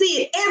you can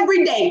see it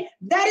every day.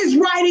 That is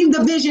writing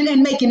the vision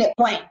and making it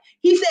plain.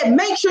 He said,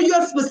 make sure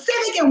you're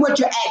specific in what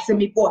you're asking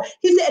me for.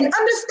 He said, and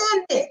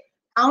understand this.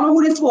 I don't know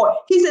who this for.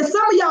 He said,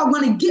 some of y'all are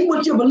going to get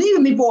what you're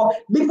believing me for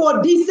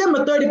before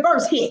December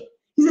 31st hit.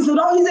 He said, so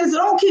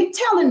don't keep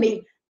telling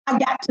me I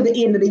got to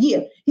the end of the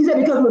year. He said,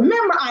 because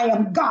remember, I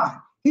am God.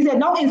 He said,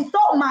 don't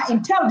insult my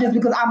intelligence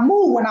because I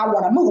move when I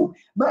want to move.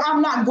 But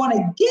I'm not going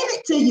to give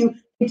it to you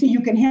until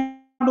you can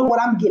handle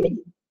what I'm giving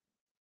you.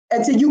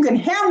 Until you can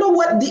handle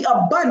what the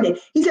abundant.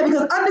 He said,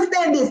 because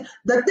understand this,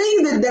 the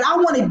things that I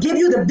want to give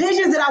you, the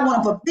visions that I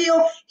want to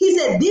fulfill, he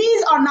said,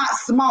 these are not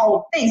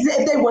small things.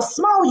 If they were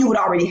small, you would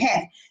already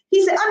have it.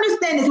 He said,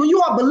 understand this, when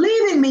you are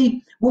believing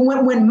me,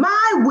 when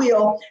my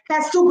will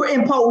has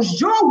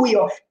superimposed your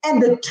will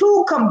and the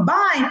two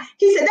combined,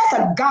 he said,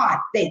 that's a God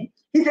thing.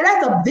 He said,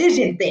 that's a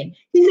vision thing.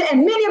 He said,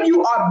 and many of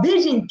you are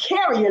vision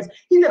carriers.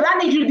 He said, I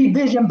need you to be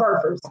vision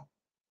birthers.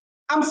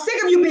 I'm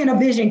sick of you being a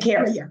vision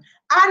carrier.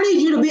 I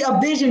need you to be a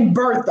vision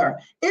birther.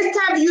 It's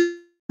time for you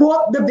to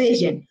book the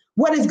vision.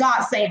 What is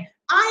God saying?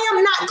 I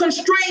am not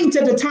constrained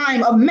to the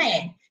time of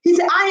man. He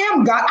said, I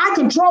am God. I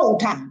control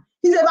time.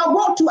 He said, if I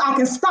want to, I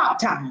can stop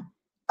time.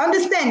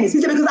 Understand this.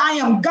 He said, because I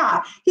am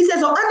God. He said,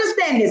 so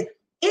understand this.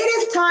 It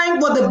is time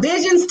for the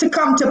visions to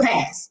come to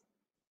pass.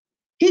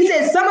 He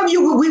said, some of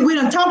you, we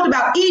done talked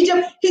about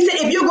Egypt. He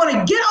said, if you're going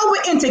to get over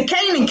into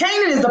Canaan,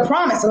 Canaan is the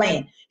promised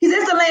land. He said,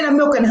 it's the land of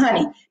milk and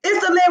honey.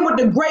 It's the land with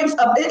the grapes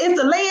of,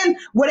 it's the land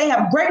where they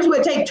have grapes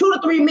where it takes 2 to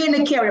 3 men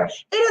to carry them.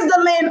 It is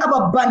the land of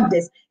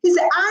abundance. He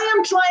said, I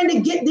am trying to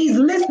get these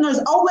listeners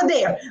over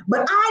there,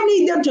 but I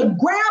need them to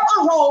grab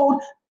a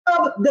hold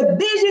of the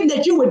vision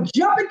that you were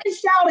jumping and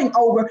shouting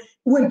over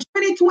when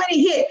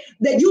 2020 hit,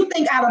 that you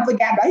think I don't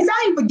forget about. He said,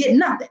 I ain't forget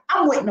nothing.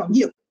 I'm waiting on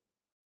you.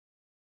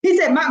 He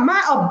said,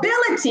 my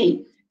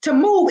ability to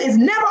move is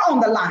never on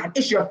the line.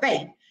 It's your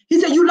faith. He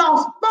said, you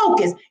lost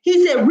focus.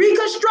 He said,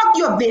 reconstruct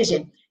your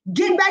vision.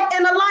 Get back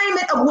in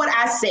alignment of what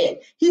I said.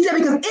 He said,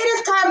 because it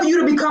is time for you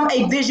to become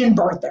a vision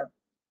birther.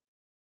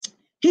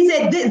 He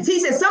said,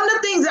 some of the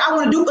things that I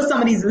want to do for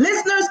some of these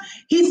listeners,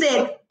 he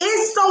said,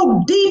 it's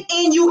so deep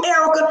in you,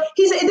 Erica.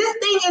 He said, this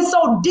thing is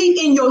so deep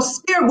in your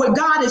spirit where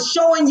God is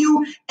showing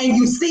you and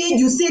you see it.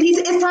 He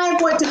said, it's time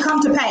for it to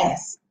come to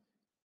pass.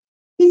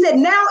 He said,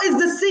 now is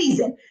the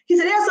season. He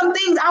said, there's some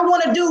things I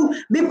want to do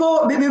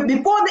before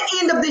the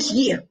end of this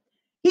year.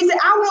 He said,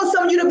 I want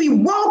some of you to be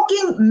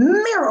walking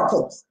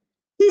miracles.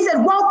 He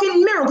said,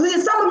 walking miracles. He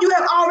said, some of you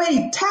have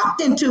already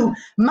tapped into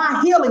my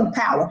healing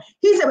power.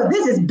 He said, but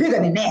this is bigger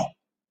than that.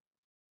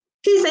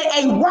 He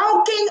said, a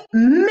walking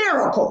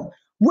miracle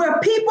where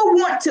people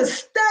want to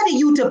study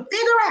you to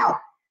figure out,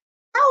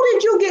 how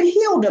did you get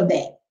healed of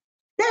that?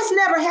 That's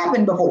never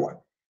happened before.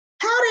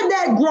 How did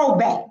that grow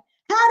back?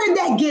 How did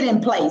that get in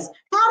place?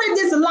 How did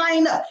this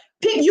line up?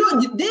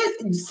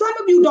 Some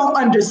of you don't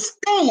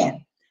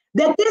understand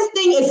that this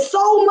thing is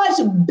so much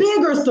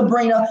bigger,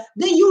 Sabrina,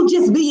 than you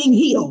just being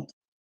healed.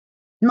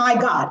 My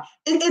God,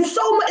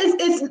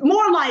 it's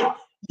more like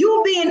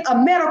you being a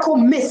medical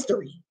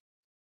mystery.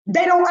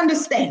 They don't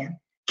understand.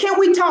 Can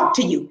we talk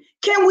to you?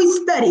 Can we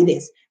study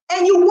this?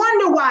 And you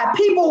wonder why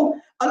people,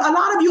 a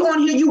lot of you on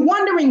here, you're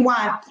wondering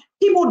why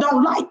people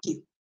don't like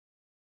you.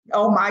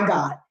 Oh my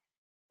God.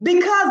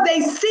 because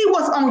they see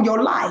what's on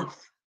your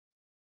life.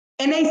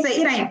 And they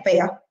say, it ain't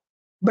fair.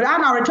 But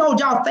I already told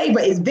y'all favor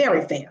is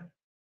very fair.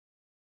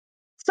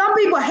 Some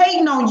people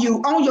hating on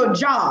you, on your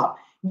job,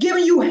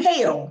 giving you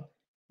hell.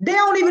 They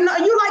don't even know.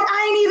 You like,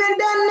 I ain't even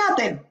done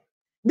nothing.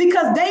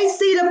 Because they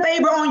see the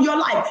favor on your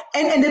life.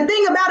 And the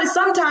thing about it,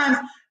 sometimes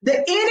the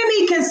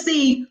enemy can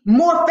see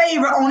more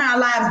favor on our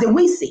lives than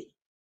we see.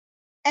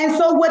 And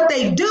so what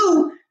they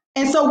do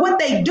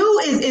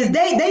is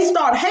they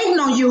start hating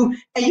on you,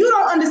 and you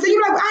don't understand.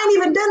 You're like, I ain't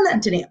even done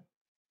nothing to them.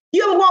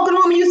 You ever walk in the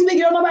room and you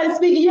speaking, or nobody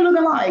speaking, you're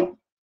looking like,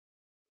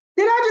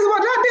 didn't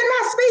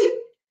I speak?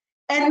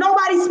 And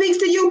nobody speaks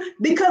to you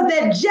because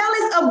they're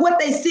jealous of what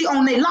they see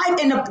on their life.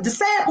 And the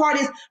sad part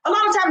is, a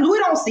lot of times we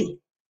don't see it.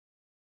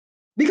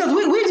 Because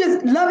we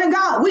just loving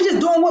God. We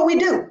just doing what we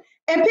do.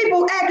 And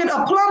people acting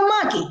a plumb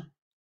monkey.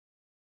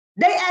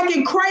 They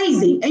acting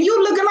crazy. And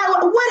you looking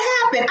like,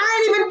 what happened?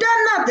 I ain't even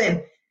done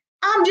nothing.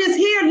 I'm just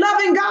here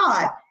loving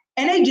God.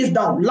 And they just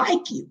don't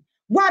like you.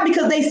 Why?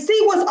 Because they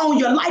see what's on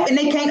your life and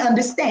they can't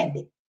understand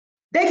it.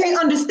 They can't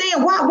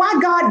understand why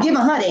God giving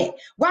her that.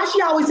 Why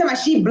she always talking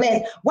about she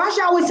blessed. Why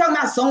she always talking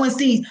about sowing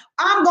seeds.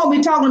 I'm going to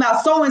be talking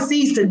about sowing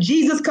seeds till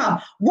Jesus come.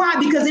 Why?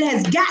 Because it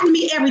has gotten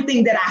me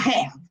everything that I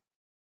have.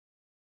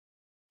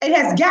 It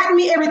has gotten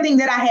me everything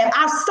that I have.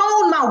 I've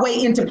sown my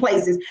way into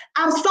places.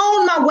 I've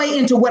sown my way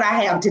into what I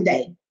have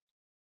today.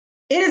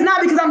 It is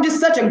not because I'm just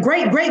such a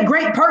great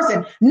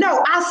person.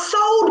 No, I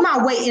sold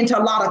my way into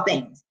a lot of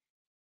things.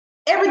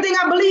 Everything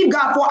I believe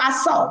God for, I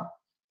sow.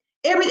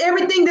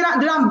 Everything that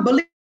I'm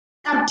believing,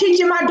 I'm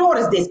teaching my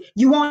daughters this.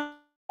 You want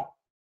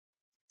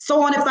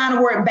sow on it, find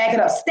a word, back it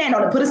up, stand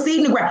on it, put a seed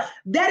in the ground.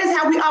 That is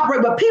how we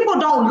operate. But people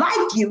don't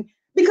like you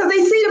because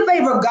they see the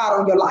favor of God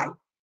on your life.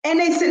 And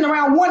they sitting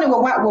around wondering,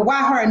 well,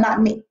 why her and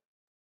not me?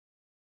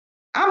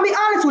 I'll be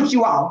honest with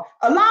you all.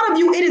 A lot of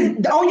you, it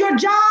is on your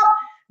job,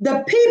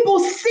 the people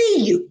see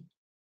you.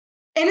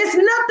 And it's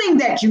nothing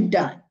that you've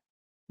done.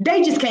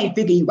 They just can't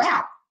figure you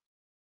out.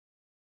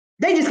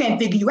 They just can't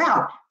figure you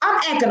out. I'm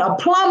acting a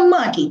plumb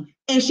monkey,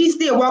 and she's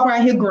still walking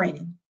around here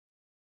grinning.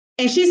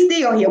 And she's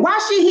still here. Why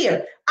is she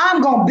here?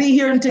 I'm going to be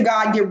here until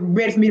God get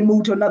ready for me to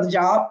move to another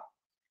job.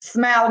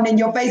 Smiling in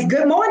your face.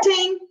 Good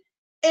morning.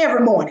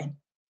 Every morning.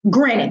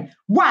 Grinning.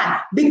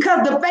 Why?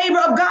 Because the favor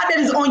of God that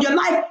is on your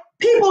life,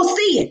 people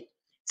see it.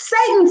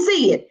 Satan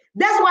see it.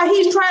 That's why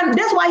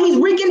he's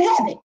wreaking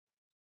havoc.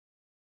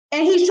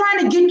 And he's trying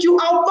to get you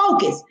off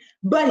focus.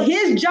 But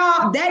his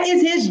job, that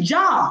is his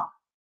job.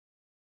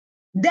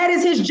 That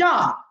is his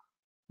job.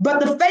 But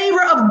the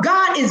favor of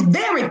God is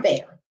very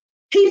fair.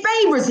 He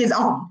favors his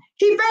own.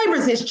 He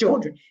favors his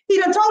children. He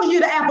done told you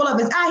the apple of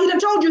his eye. He done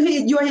told you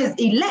you're his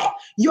elect.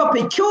 You're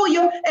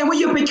peculiar. And when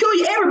you're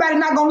peculiar, everybody's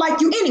not going to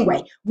like you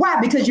anyway. Why?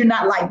 Because you're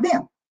not like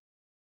them.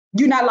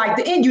 You're not like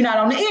the end. You're not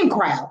on the in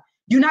crowd.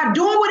 You're not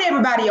doing what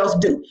everybody else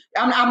do.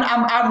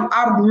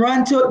 I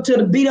run to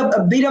the beat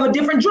of a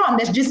different drum.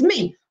 That's just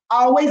me.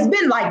 Always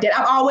been like that.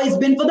 I've always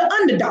been for the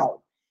underdog.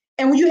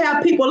 And when you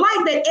have people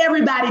like that,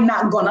 everybody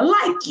not going to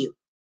like you.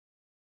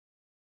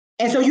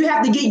 And so you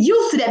have to get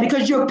used to that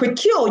because you're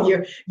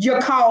peculiar. You're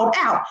called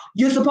out.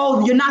 You're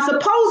not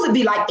supposed to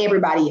be like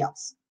everybody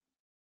else.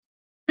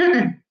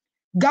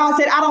 God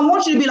said, I don't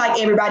want you to be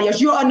like everybody else.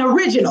 You're an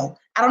original.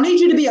 I don't need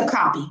you to be a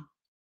copy.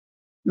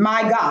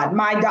 My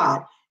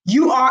God,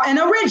 you are an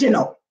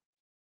original.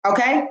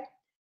 Okay.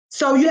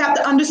 So you have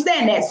to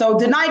understand that. So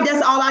tonight,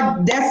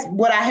 that's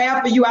what I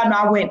have for you. I know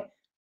I went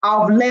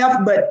off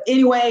left, but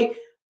anyway,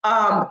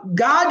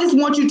 God just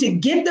wants you to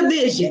get the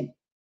vision,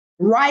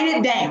 write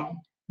it down.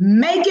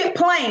 Make it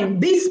plain.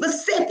 Be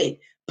specific.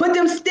 Put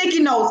them sticky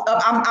notes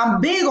up. I'm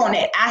big on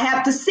that. I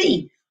have to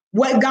see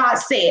what God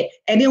said.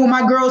 And then when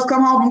my girls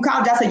come home from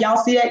college, I said,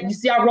 y'all see that? You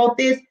see I wrote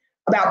this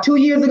about 2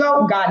 years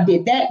ago? God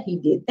did that. He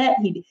did that.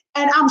 He did.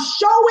 And I'm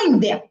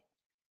showing them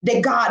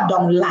that God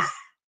don't lie.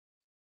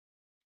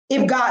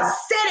 If God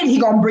said it, he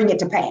going to bring it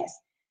to pass.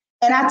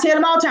 And I tell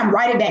them all the time,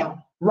 write it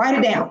down. Write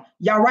it down.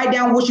 Y'all write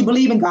down what you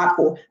believe in God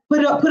for. Put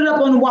it up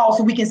on the wall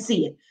so we can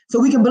see it. So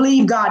we can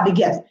believe God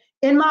together.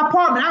 In my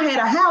apartment, I had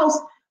a house,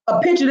 a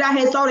picture that I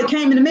had saw that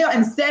came in the mail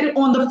and set it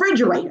on the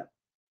refrigerator.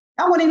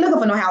 I wasn't even looking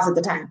for no house at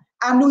the time.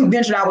 I knew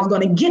eventually I was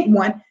going to get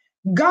one.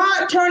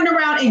 God turned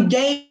around and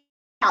gave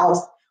a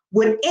house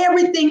with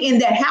everything in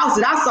that house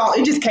that I saw.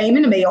 It just came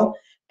in the mail.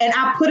 And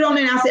I put it on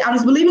it and I said, I'm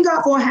just believing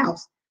God for a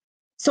house.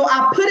 So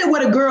I put it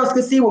where the girls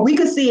could see it, where we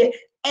could see it.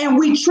 And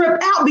we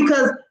tripped out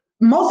because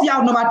most of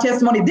y'all know my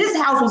testimony. This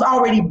house was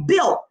already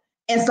built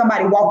and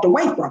somebody walked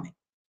away from it.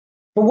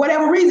 For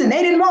whatever reason,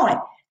 they didn't want it.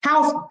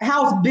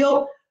 House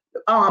built,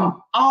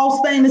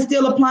 all stainless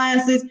steel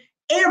appliances,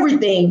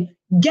 everything,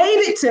 gave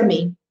it to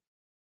me.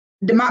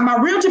 My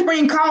realtor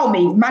friend called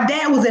me. My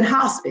dad was in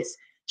hospice.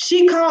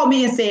 She called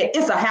me and said,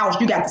 it's a house.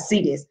 You got to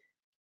see this.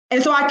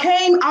 And so I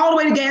came all the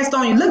way to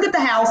Gastonia, looked at the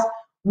house,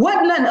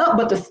 wasn't nothing up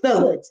but the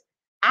studs.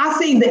 I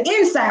seen the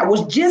inside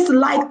was just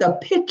like the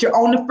picture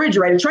on the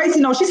refrigerator.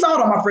 Tracy, she saw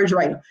it on my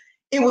refrigerator.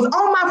 It was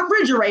on my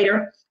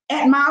refrigerator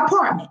at my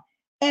apartment.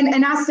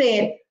 And I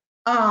said,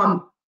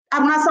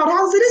 when I saw the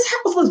house, I said, this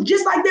house looks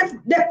just like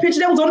that picture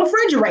that was on the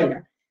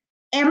refrigerator.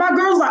 And my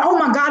girl's like, oh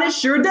my God, it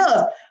sure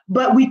does.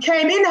 But we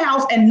came in the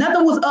house and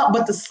nothing was up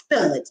but the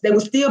studs. They were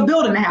still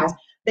building the house.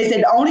 They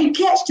said the only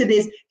catch to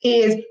this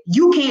is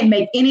you can't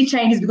make any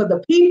changes because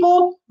the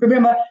people,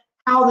 remember,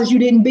 houses you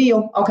didn't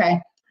build.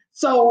 Okay.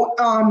 So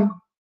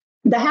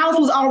the house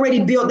was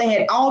already built. They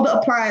had all the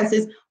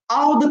appliances,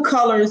 all the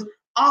colors,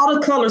 all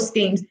the color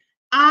schemes.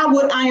 I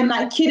am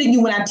not kidding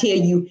you when I tell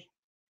you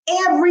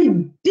every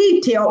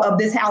detail of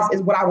this house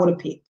is what I would have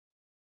picked,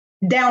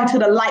 down to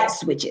the light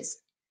switches.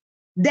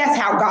 That's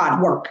how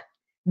God works.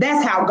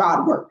 That's how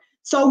God works.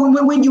 So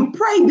when you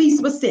pray, be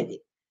specific.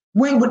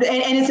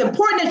 And it's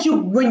important that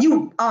when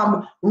you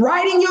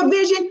writing your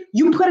vision,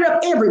 you put it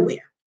up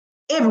everywhere.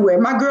 Everywhere.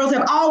 My girls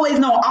have always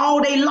known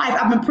all day life.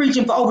 I've been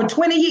preaching for over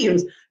 20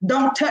 years.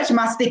 Don't touch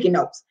my sticky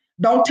notes.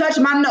 Don't touch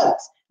my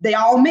notes. They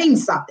all mean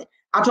something.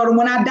 I told them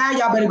when I die,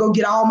 y'all better go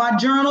get all my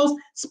journals,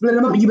 split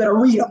them up, and you better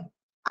read them.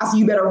 I said,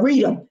 you better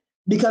read them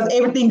because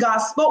everything God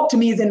spoke to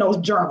me is in those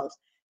journals.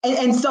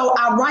 And so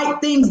I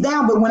write things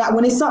down, but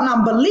when it's something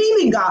I'm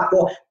believing God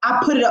for, I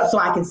put it up so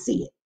I can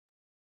see it.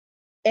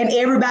 And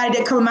everybody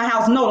that come in my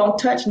house, no, don't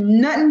touch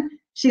nothing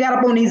she got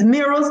up on these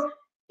mirrors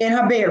in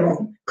her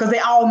bedroom because they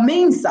all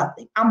mean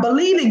something. I'm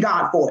believing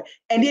God for it.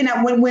 And then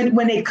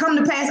when they come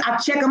to pass, I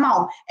check them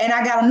off. And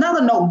I got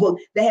another notebook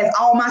that has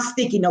all my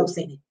sticky notes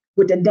in it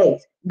with the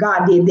dates.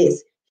 God did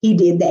this. He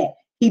did that.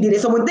 He did it.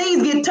 So when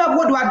things get tough,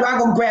 what do? I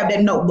go grab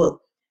that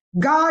notebook.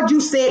 God, you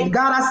said,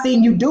 God, I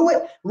seen you do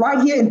it right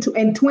here in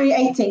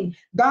 2018.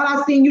 God,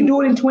 I seen you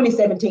do it in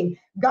 2017.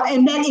 God,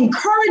 and that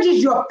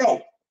encourages your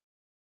faith.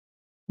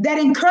 That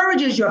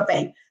encourages your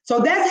faith.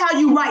 So that's how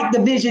you write the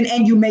vision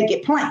and you make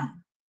it plain.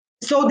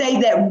 So they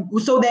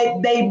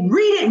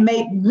read it,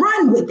 may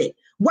run with it.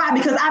 Why?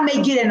 Because I may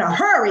get in a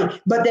hurry,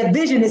 but that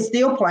vision is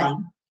still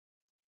plain.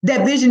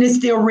 That vision is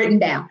still written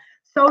down.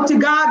 So to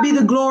God be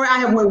the glory. I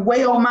have went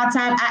way on my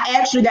time. I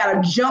actually got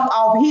to jump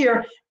off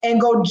here and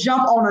go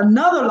jump on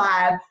another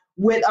live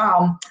with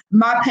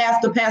my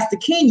Pastor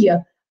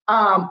Kenya.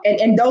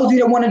 And those of you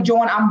that want to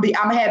join, I'm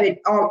having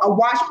a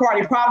watch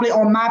party probably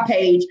on my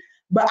page.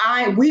 But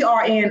we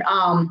are in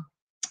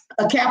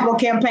a capital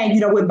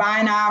campaign. We're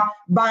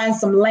buying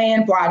some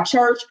land for our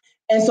church.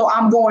 And so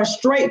I'm going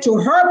straight to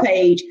her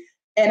page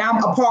and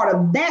I'm a part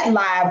of that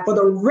live for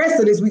the rest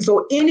of this week.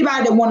 So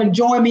anybody that want to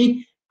join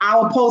me, I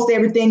will post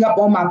everything up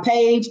on my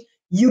page.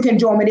 You can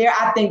join me there.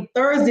 I think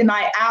Thursday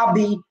night I'll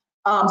be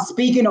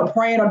speaking or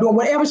praying or doing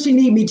whatever she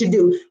need me to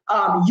do.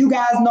 You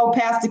guys know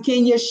Pastor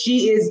Kenya.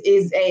 She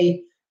is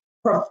a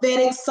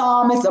prophetic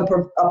psalmist,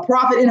 a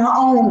prophet in her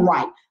own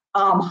right,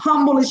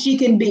 humble as she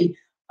can be.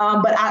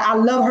 But I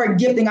love her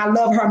gifting. I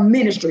love her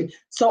ministry.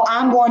 So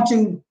I'm going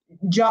to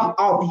jump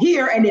off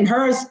here and then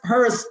hers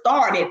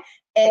started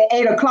at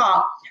 8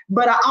 o'clock.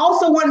 But I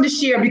also wanted to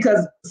share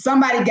because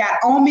somebody got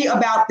on me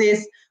about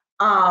this,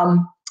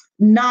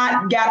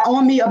 not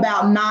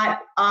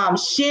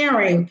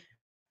sharing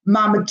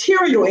my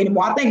material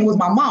anymore. I think it was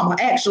my mama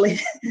actually,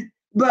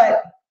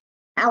 but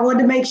I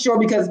wanted to make sure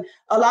because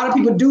a lot of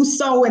people do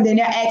so and then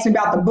they're asking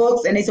about the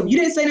books and they said, you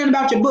didn't say nothing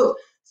about your book.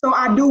 So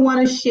I do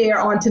want to share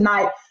on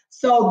tonight.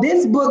 So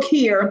this book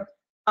here,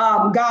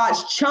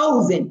 God's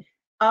Chosen,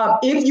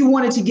 if you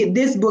wanted to get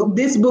this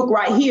book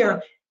right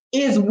here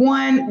is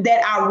one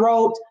that I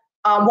wrote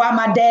while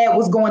my dad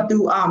was going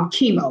through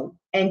chemo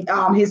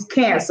and his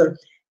cancer.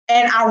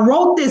 And I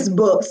wrote this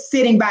book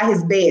sitting by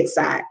his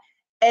bedside.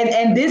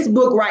 And this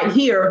book right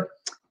here,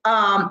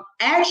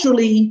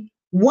 actually,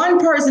 one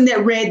person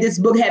that read this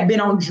book had been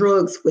on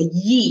drugs for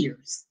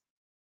years,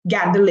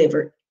 got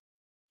delivered.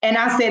 And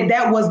I said,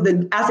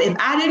 if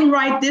I didn't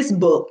write this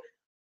book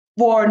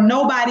for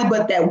nobody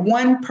but that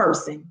one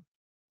person,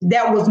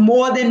 that was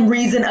more than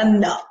reason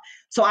enough.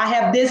 So I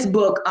have this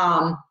book.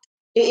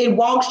 It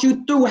walks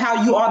you through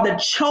how you are the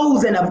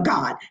chosen of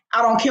God.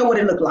 I don't care what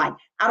it looked like.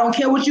 I don't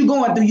care what you're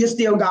going through. You're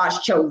still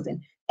God's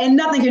chosen. And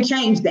nothing can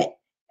change that.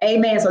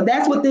 Amen. So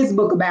that's what this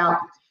book about.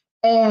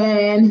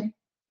 And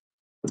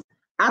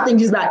I think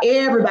just about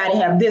everybody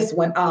have this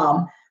one,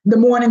 the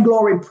Morning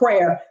Glory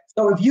Prayer.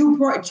 So if you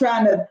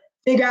trying to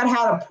figure out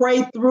how to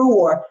pray through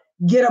or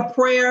get a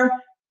prayer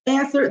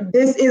answered,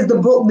 this is the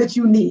book that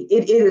you need.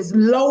 It is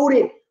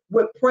loaded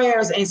with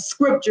prayers and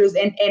scriptures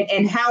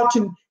and how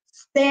to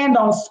stand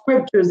on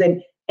scriptures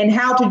and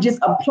how to just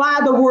apply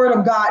the word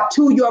of God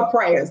to your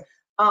prayers.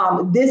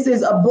 This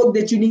is a book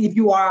that you need if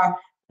you are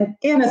an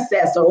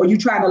intercessor or you're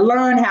trying to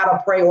learn how to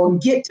pray or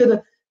get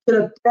to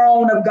the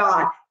throne of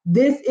God.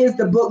 This is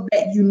the book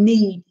that you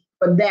need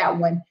for that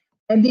one.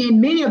 And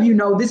then many of you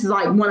know this is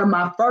like one of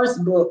my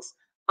first books,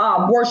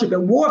 Worship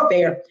and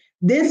Warfare.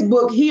 This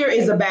book here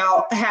is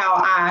about how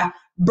I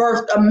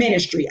birthed a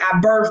ministry.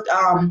 I birthed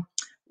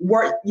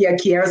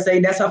Kiara say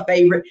that's her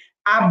favorite.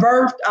 I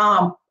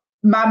birthed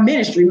my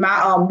ministry,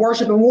 my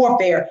Worship and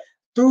Warfare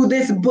through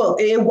this book.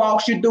 It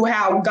walks you through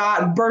how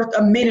God birthed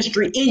a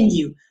ministry in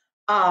you.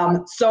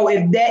 So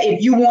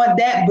if you want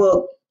that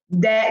book,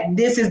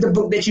 this is the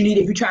book that you need.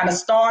 If you're trying to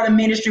start a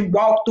ministry,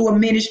 walk through a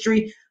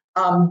ministry,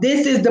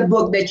 this is the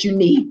book that you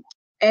need.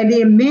 And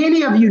then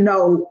many of you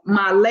know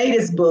my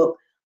latest book,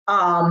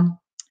 I'm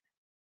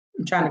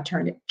trying to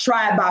turn it,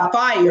 Tried by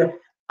Fire,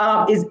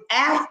 is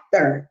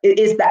after.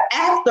 It's the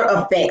after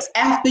effects,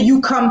 after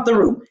you come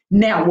through.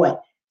 Now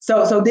what?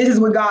 So this is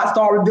what God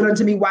started revealing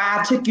to me, why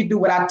I took you through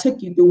what I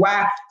took you through,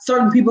 why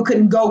certain people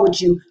couldn't go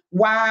with you,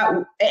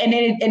 why, and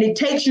it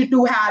takes you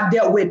through how I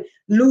dealt with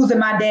losing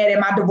my dad and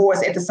my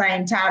divorce at the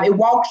same time. It'll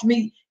walk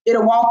you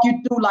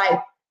through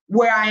like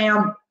where I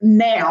am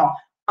now,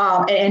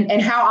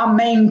 and how I'm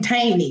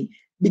maintaining,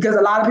 because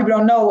a lot of people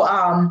don't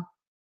know,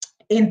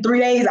 in 3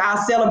 days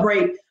I'll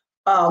celebrate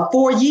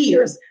 4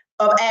 years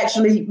of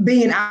actually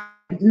being,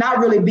 not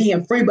really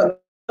being free,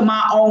 but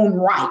my own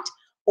right,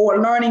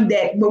 or learning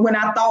that when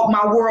I thought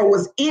my world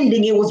was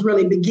ending, it was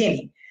really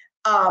beginning.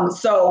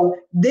 So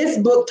this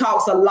book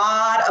talks a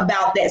lot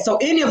about that. So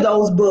any of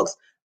those books,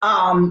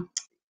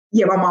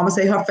 yeah, my mama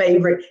say her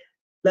favorite.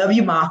 Love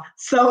you, Ma.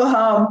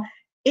 So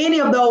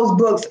any of those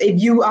books,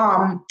 if you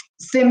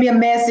send me a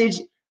message,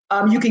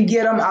 you can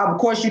get them. Of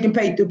course, you can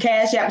pay through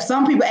Cash App.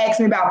 Some people ask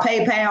me about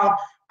PayPal.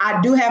 I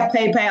do have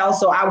PayPal,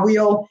 so I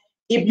will,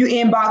 if you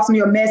inbox me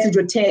a message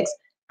or text,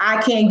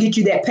 I can get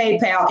you that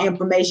PayPal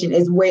information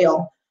as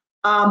well.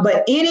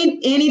 But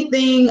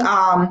anything,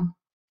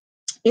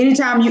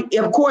 anytime you,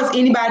 of course,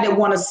 anybody that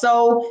want to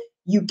sow,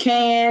 you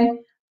can.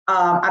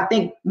 I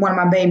think one of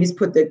my babies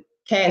put the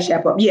Cash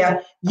App up. Yeah,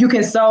 you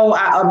can sow.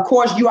 Of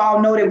course, you all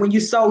know that when you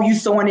sow, you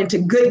sowing into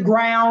good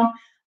ground.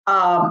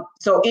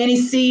 So any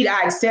seed,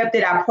 I accept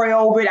it. I pray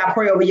over it. I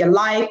pray over your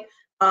life.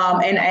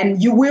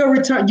 And you will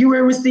return. You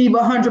will receive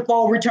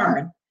 100-fold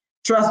return.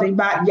 Trust me.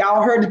 But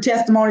y'all heard the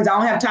testimonies. I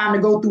don't have time to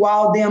go through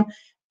all of them.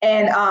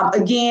 And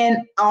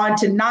again, on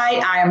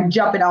tonight, I am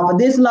jumping off of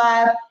this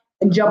live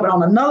and jumping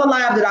on another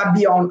live that I'll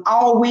be on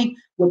all week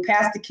with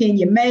Pastor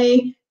Kenya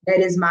May. That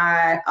is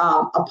my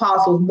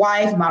apostle's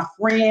wife, my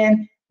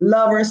friend,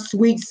 lover,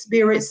 sweet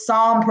spirit,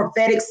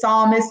 prophetic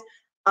psalmist.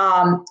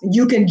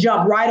 You can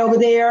jump right over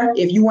there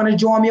if you want to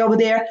join me over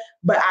there.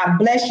 But I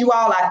bless you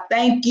all. I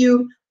thank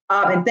you.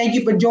 And thank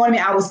you for joining me.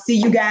 I will see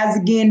you guys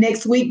again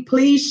next week.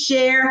 Please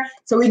share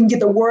so we can get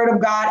the word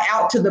of God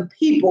out to the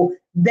people.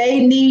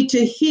 They need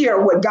to hear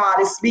what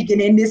God is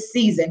speaking in this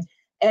season.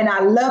 And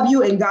I love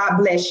you, and God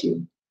bless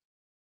you.